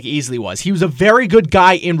material like Easley was. He was a very good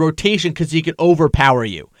guy in rotation because he could overpower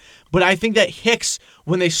you. But I think that Hicks,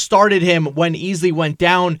 when they started him, when Easley went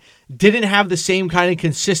down, didn't have the same kind of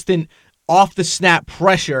consistent off-the-snap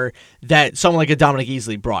pressure that someone like a Dominic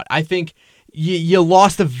Easley brought. I think you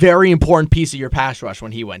lost a very important piece of your pass rush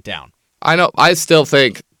when he went down. I know. I still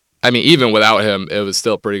think, even without him, it was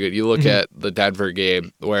still pretty good. You look at the Denver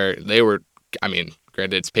game where they were,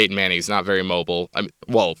 granted, it's Peyton Manning. He's not very mobile.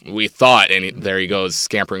 We thought, and there he goes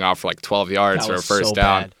scampering off for like 12 yards for a first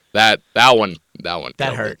down. Bad. That one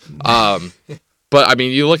hurt. But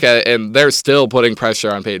you look at it, and they're still putting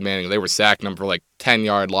pressure on Peyton Manning. They were sacking him for like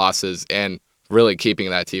 10-yard losses and really keeping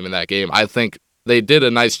that team in that game. I think they did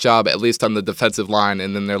a nice job, at least on the defensive line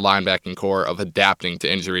and then their linebacking core, of adapting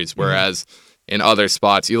to injuries. Whereas in other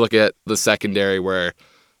spots, you look at the secondary where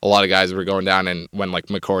a lot of guys were going down, and when like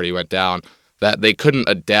McCourty went down, that they couldn't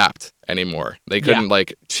adapt anymore. They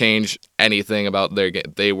couldn't change anything about their game.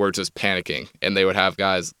 They were just panicking, and they would have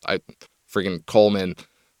guys, freaking Coleman,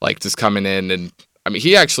 just coming in, and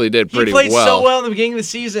he actually did pretty well. He played so well in the beginning of the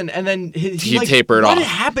season, and then he tapered off. What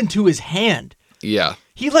happened to his hand? Yeah.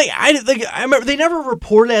 I remember they never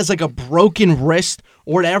reported it as like a broken wrist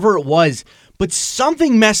or whatever it was, but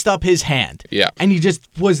something messed up his hand. Yeah. And he just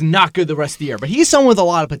was not good the rest of the year. But he's someone with a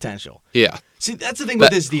lot of potential. Yeah. See, that's the thing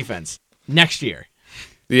with this defense. Next year.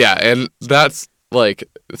 Yeah, and that's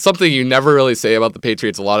something you never really say about the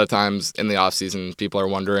Patriots. A lot of times in the offseason, people are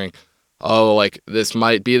wondering, this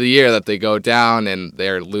might be the year that they go down and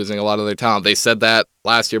they're losing a lot of their talent. They said that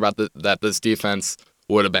last year about that this defense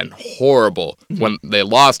would have been horrible when they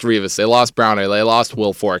lost Revis, they lost Browner, they lost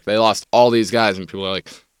Will Fork, they lost all these guys, and people are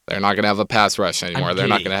like, they're not going to have a pass rush anymore. They're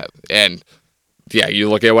not going to have, and yeah, you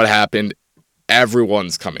look at what happened.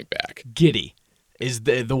 Everyone's coming back. Giddy is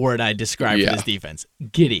the word I describe for this defense.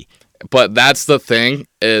 Giddy. But that's the thing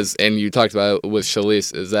is, and you talked about it with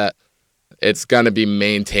Schalise, is that it's going to be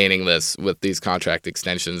maintaining this with these contract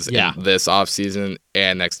extensions in this offseason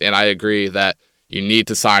and next. And I agree that you need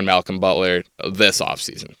to sign Malcolm Butler this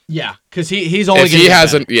offseason. Yeah, because he's only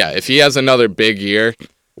if he has another big year,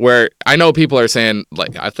 where I know people are saying,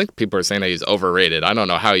 I think people are saying that he's overrated. I don't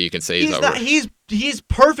know how you can say he's overrated. He's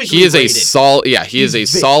perfectly He is rated. a solid. Yeah, he is a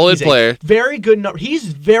solid player. Very good. He's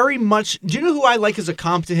very much. Do you know who I like as a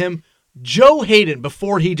comp to him? Joe Hayden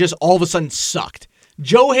before he just all of a sudden sucked.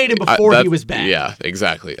 Joe Hayden before he was bad. Yeah,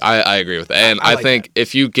 exactly. I agree with that. And I think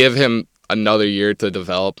if you give him another year to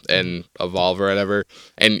develop and evolve or whatever,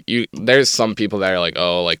 and there's some people that are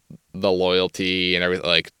like, the loyalty and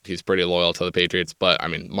everything, he's pretty loyal to the Patriots, but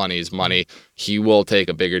money is money. He will take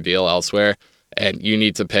a bigger deal elsewhere, and you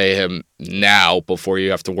need to pay him now before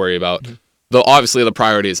you have to worry about obviously the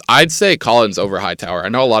priorities. I'd say Collins over Hightower. I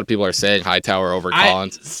know a lot of people are saying Hightower over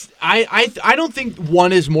Collins. I don't think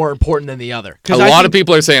one is more important than the other. A lot of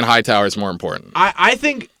people are saying Hightower is more important. I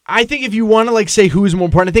think if you want to say who's more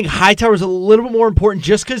important, I think Hightower is a little bit more important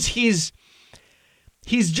just because he's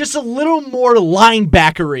just a little more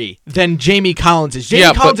linebackery than Jamie Collins is.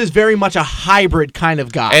 Jamie Collins is very much a hybrid kind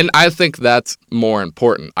of guy. And I think that's more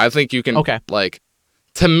important. I think you can,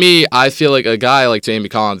 to me, I feel like a guy like Jamie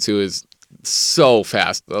Collins who is so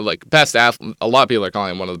fast, best athlete. A lot of people are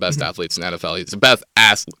calling him one of the best athletes in the NFL. He's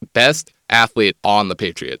the best athlete on the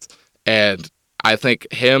Patriots. And I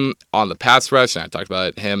think him on the pass rush, and I talked about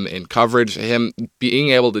it, him in coverage, him being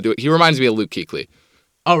able to do it. He reminds me of Luke Kuechly.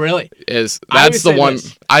 Oh, really? That's the one.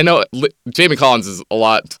 I know Jamie Collins is a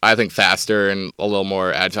lot, I think, faster and a little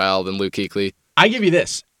more agile than Luke Kuechly. I give you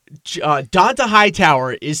this. Donta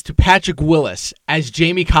Hightower is to Patrick Willis as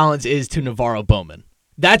Jamie Collins is to Navarro Bowman.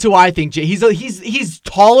 That's who I think. He's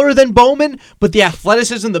taller than Bowman, but the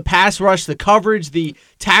athleticism, the pass rush, the coverage, the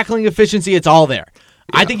tackling efficiency, it's all there.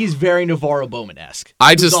 Yeah. I think he's very Navarro Bowman-esque.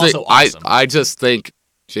 I just think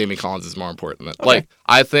Jamie Collins is more important than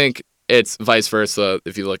I think it's vice versa.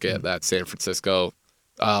 If you look at that San Francisco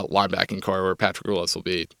linebacking core where Patrick Willis will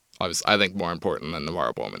be, obviously, I think more important than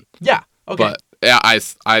Navarro Bowman. Yeah. Okay. But yeah,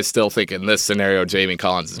 I still think in this scenario, Jamie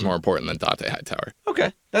Collins is more important than Dante Hightower.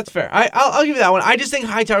 Okay, that's fair. I'll give you that one. I just think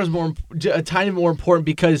Hightower is a tiny more important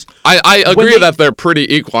because I agree that they're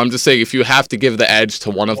pretty equal. I'm just saying if you have to give the edge to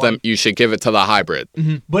one of them, you should give it to the hybrid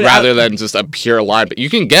rather than just a pure linebacker. You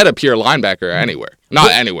can get a pure linebacker anywhere,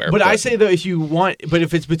 anywhere. But I say though,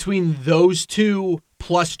 if it's between those two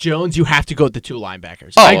plus Jones, you have to go with the two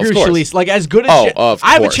linebackers. I agree with Shalise. Like as good as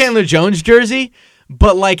I have a Chandler Jones jersey.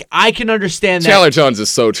 But, like, I can understand that. Chandler Jones is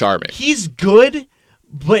so charming. He's good,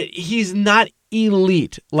 but he's not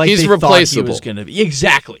elite like he's they replaceable. Thought he was going to be.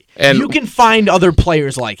 Exactly. And you can find other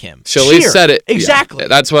players like him. Shalise said it. Exactly. Yeah,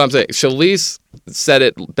 that's what I'm saying. Shalise said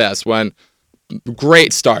it best when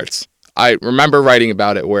great starts. I remember writing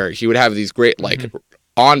about it where he would have these great, like,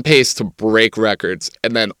 on pace to break records,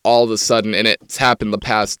 and then all of a sudden, and it's happened the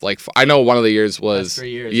past, like, I know one of the years was. 3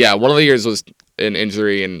 years. Yeah, one of the years was an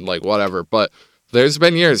injury and, like, whatever, but there's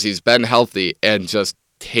been years he's been healthy and just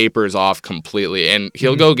tapers off completely. And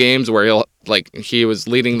he'll go games where he was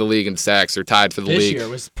leading the league in sacks or tied for the league. This year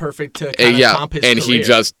was perfect to kind of comp his and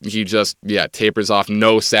career. he just tapers off,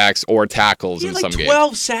 no sacks or tackles in some games.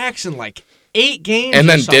 12 sacks in 8 games. And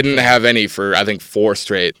then didn't have any for I think 4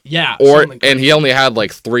 straight. Yeah. And he only had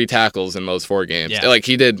 3 tackles in those 4 games. Yeah.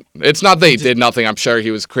 He did. It's not that he did nothing. I'm sure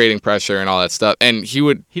he was creating pressure and all that stuff. And he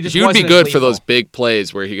would be good for those big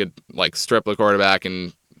plays where he could strip the quarterback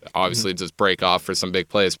and obviously just break off for some big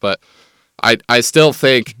plays. But I still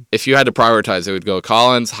think if you had to prioritize, it would go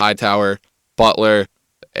Collins, Hightower, Butler,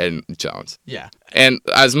 and Jones. Yeah. And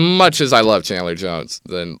as much as I love Chandler Jones,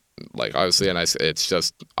 then obviously, and it's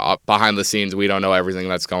just behind the scenes, we don't know everything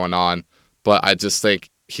that's going on. But I just think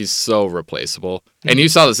he's so replaceable. And you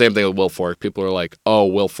saw the same thing with Will Fork. People were like, "Oh,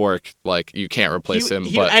 Will Fork, you can't replace him."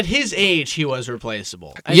 But at his age, he was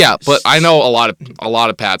replaceable. Yeah, but I know a lot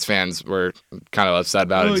of Pats fans were kind of upset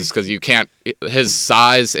about it just because you can't. His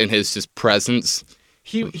size and his just presence.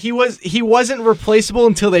 He wasn't replaceable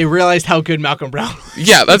until they realized how good Malcolm Brown was.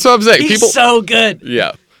 Yeah, that's what I'm saying. He's so good.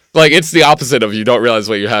 Yeah. It's the opposite of you don't realize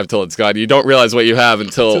what you have till it's gone. You don't realize what you have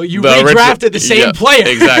until you redrafted the same player.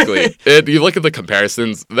 Exactly. You look at the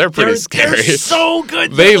comparisons; they're pretty scary. They're so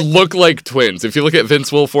good. They look like twins. If you look at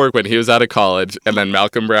Vince Wilfork when he was out of college, and then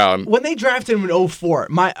Malcolm Brown when they drafted him in 2004,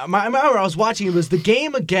 I was watching. It was the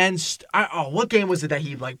game against. What game was it that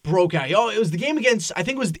he broke out? It was the game against. I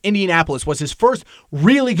think it was Indianapolis. Was his first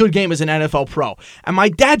really good game as an NFL pro. And my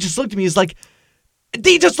dad just looked at me. He's like.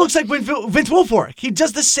 He just looks like Vince Wilfork. He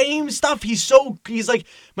does the same stuff. He's like,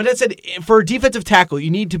 my dad said, for a defensive tackle, you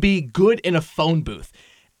need to be good in a phone booth.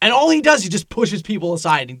 And all he does, he just pushes people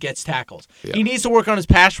aside and gets tackles. Yeah. He needs to work on his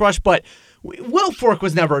pass rush, but Wilfork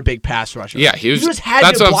was never a big pass rusher. Yeah,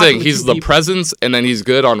 that's what I'm saying. He's the presence, and then he's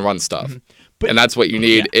good on run stuff. And that's what you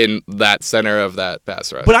need in that center of that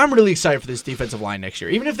pass rush. But I'm really excited for this defensive line next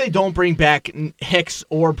year. Even if they don't bring back Hicks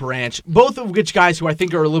or Branch, both of which guys who I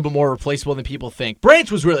think are a little bit more replaceable than people think.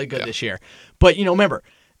 Branch was really good this year. But, remember,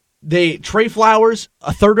 Trey Flowers,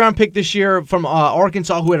 a 3rd-round pick this year from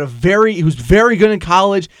Arkansas, who was very good in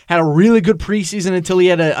college, had a really good preseason until he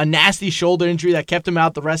had a nasty shoulder injury that kept him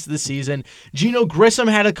out the rest of the season. Geno Grissom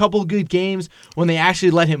had a couple of good games when they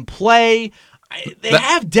actually let him play. They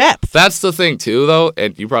have depth. That's the thing, too, though.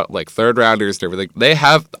 And you brought 3rd rounders and everything.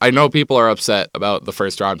 I know people are upset about the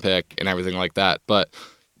 1st round pick and everything like that, but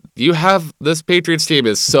this Patriots team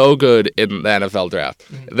is so good in the NFL draft.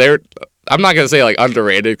 I'm not going to say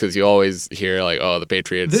underrated because you always hear the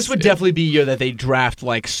Patriots. This would definitely be a year that they draft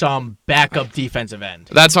some backup defensive end.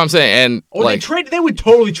 That's what I'm saying. And they would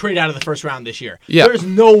totally trade out of the 1st round this year. Yeah. There's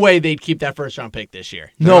no way they'd keep that 1st round pick this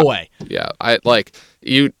year. No way. Yeah.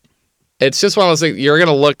 It's just one of those things. You're going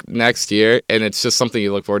to look next year, and it's just something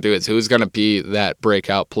you look forward to. It's who's going to be that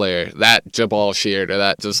breakout player, that Jabal Sheard, or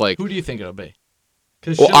that just Who do you think it'll be?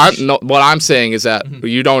 What I'm saying is that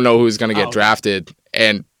you don't know who's going to get drafted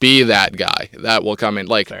and be that guy that will come in.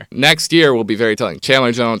 Next year will be very telling.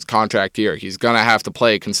 Chandler Jones, contract year. He's going to have to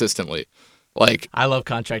play consistently. Like, I love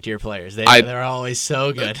contract year players. They're always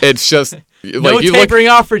so good. it's just No like you tapering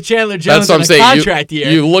off for Chandler Jones That's what in I'm a saying. contract year.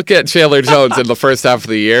 You look at Chandler Jones in the first half of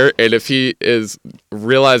the year, and if he is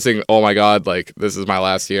realizing, oh my God, like this is my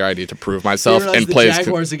last year, I need to prove myself, and the plays.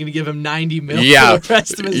 Jaguars are going to give him $90 million Yeah, for the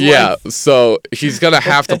rest of his yeah. life. So he's gonna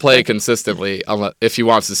have to play consistently if he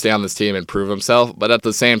wants to stay on this team and prove himself. But at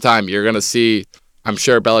the same time, you're gonna see. I'm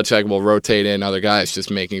sure Belichick will rotate in other guys,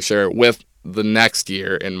 just making sure with the next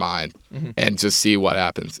year in mind, and just see what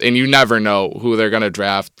happens. And you never know who they're gonna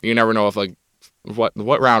draft. You never know if like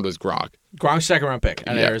what round was Gronk? Gronk's second round pick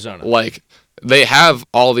out of Arizona. Like they have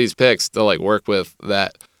all these picks to like work with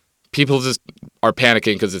that people just are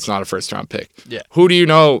panicking because it's not a first round pick. Yeah. Who do you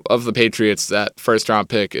know of the Patriots that first round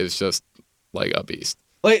pick is just like a beast?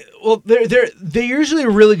 Like, well, they're usually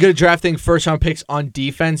really good at drafting first round picks on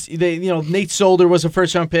defense. Nate Solder was a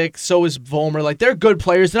first round pick. So is Vollmer. Like, they're good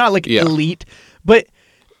players. They're not like elite, but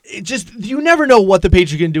it just you never know what the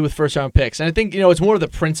Patriots are going to do with first round picks. And I think it's more of the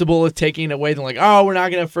principle of taking it away than like, oh, we're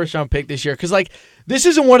not going to have a first round pick this year because like this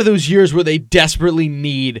isn't one of those years where they desperately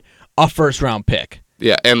need a first round pick.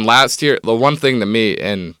 Yeah, and last year the one thing to me,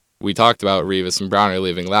 and we talked about Revis and Browner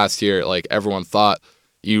leaving last year. Like everyone thought.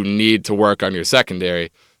 You need to work on your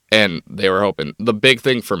secondary, and they were hoping. The big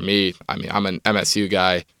thing for me, I mean, I'm an MSU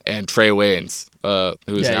guy, and Trey Waynes,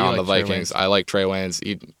 who's now on the Vikings. I like Trey Waynes.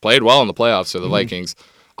 He played well in the playoffs for the Vikings.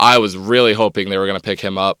 I was really hoping they were going to pick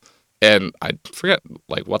him up, and I forget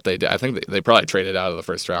like what they did. I think they probably traded out of the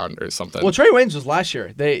first round or something. Well, Trey Waynes was last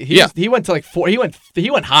year. He went to like 4. He went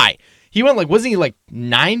high. He went like wasn't he like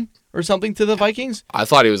 9? Or something to the Vikings? I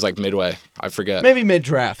thought he was like midway. I forget. Maybe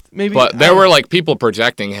mid-draft. But there were like people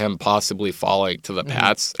projecting him possibly falling to the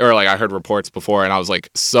Pats. Or like I heard reports before, and I was like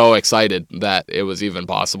so excited that it was even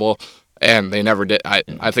possible. And they never did.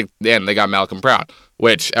 I think then they got Malcolm Brown,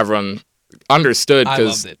 which everyone understood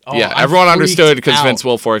because everyone understood because Vince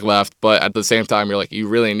Wilfork left. But at the same time, you're like, you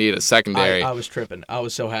really need a secondary. I was tripping. I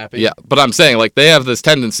was so happy. Yeah, but I'm saying like they have this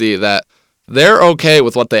tendency that they're okay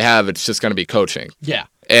with what they have. It's just going to be coaching. Yeah.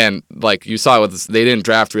 And like you saw with this, they didn't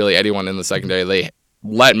draft really anyone in the secondary. They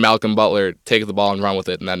let Malcolm Butler take the ball and run with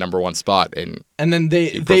it in that number 1 spot, and then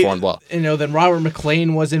they performed well. Then Robert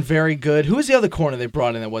McClain wasn't very good. Who was the other corner they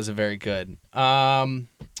brought in that wasn't very good? They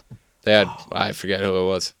had I forget who it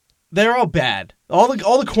was. They're all bad. All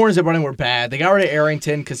the corners they brought in were bad. They got rid of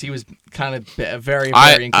Arrington because he was kind of very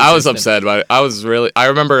inconsistent. I was upset about it. I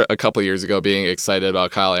remember a couple of years ago being excited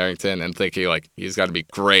about Kyle Arrington and thinking like he's got to be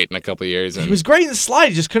great in a couple of years. And he was great in the slide.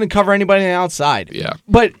 He just couldn't cover anybody on the outside. Yeah.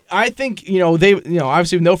 But I think they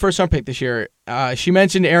obviously no first round pick this year. She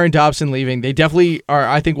mentioned Aaron Dobson leaving. They definitely are.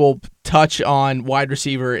 I think will touch on wide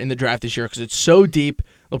receiver in the draft this year because it's so deep.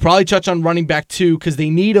 They'll probably touch on running back too because they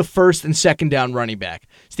need a first and second down running back.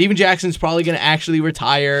 Steven Jackson's probably going to actually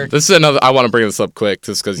retire. This is another. I want to bring this up quick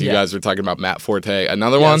just because you guys were talking about Matt Forte.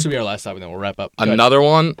 Another one. This will be our last topic, then we'll wrap up. Another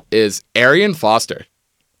one is Arian Foster.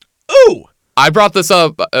 Ooh! I brought this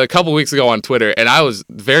up a couple weeks ago on Twitter, and I was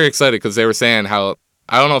very excited because they were saying how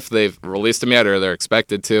I don't know if they've released him yet or they're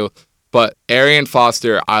expected to, but Arian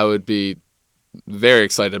Foster, I would be very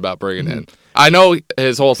excited about bringing in. I know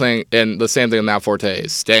his whole thing, and the same thing with Matt Forte,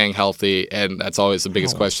 is staying healthy, and that's always the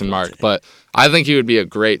biggest question mark. But I think he would be a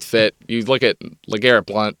great fit. You look at LeGarrette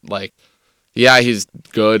Blount, like, yeah, he's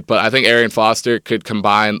good, but I think Arian Foster could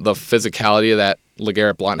combine the physicality that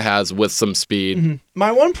LeGarrette Blount has with some speed.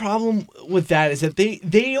 My one problem with that is that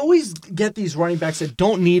they always get these running backs that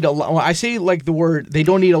don't need a lot. Well, I say like the word they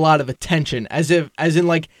don't need a lot of attention, as in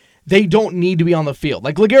like they don't need to be on the field.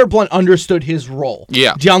 Like LeGarrette Blount understood his role.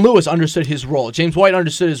 Yeah. John Lewis understood his role. James White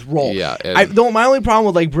understood his role. Yeah. My only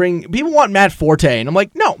problem with people want Matt Forte, and I'm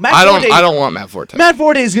like, no, I don't want Matt Forte. Matt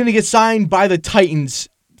Forte is going to get signed by the Titans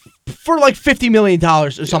for like $50 million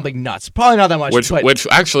or something nuts. Probably not that much. Which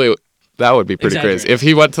actually. That would be pretty crazy. If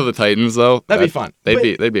he went to the Titans, though, that'd be fun.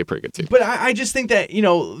 They'd be a pretty good team. But I just think that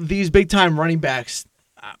these big time running backs,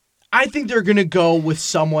 I think they're going to go with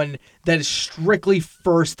someone that is strictly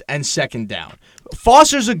first and second down.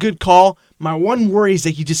 Foster's a good call. My one worry is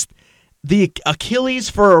that the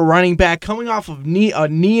Achilles for a running back coming off of a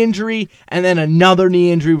knee injury and then another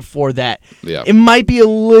knee injury before that. Yeah. It might be a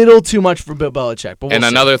little too much for Bill Belichick. But we'll see.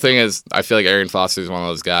 Another thing is, I feel like Arian Foster is one of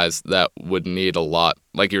those guys that would need a lot.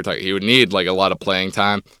 Like you were talking, he would need like a lot of playing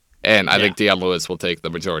time, and I think Deion Lewis will take the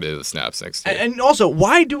majority of the snaps next year. And also,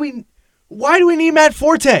 why do we need Matt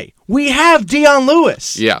Forte? We have Deion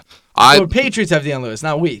Lewis. Yeah. The Patriots have Deion Lewis,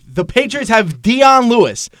 not we. The Patriots have Deion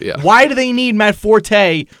Lewis. Yeah. Why do they need Matt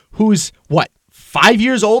Forte, who's, 5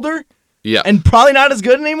 years older? Yeah. And probably not as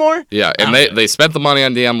good anymore? Yeah, and they spent the money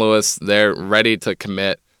on Deion Lewis. They're ready to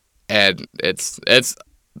commit, and it's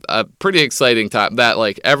a pretty exciting time. That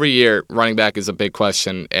like every year, running back is a big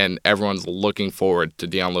question, and everyone's looking forward to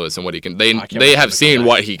Deion Lewis and what he can. They have seen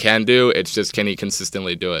what he can do. It's just, can he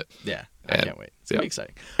consistently do it? Yeah, I can't wait. It's gonna be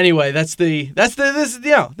exciting. Anyway, this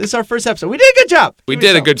is our first episode. We did a good job. We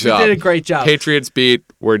did a good job. We did a great job. Patriots beat.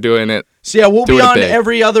 We're doing it. So yeah, we'll be on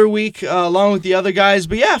every other week along with the other guys.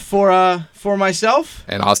 But yeah, for myself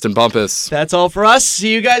and Austin Bumpus. That's all for us.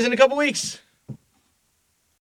 See you guys in a couple weeks.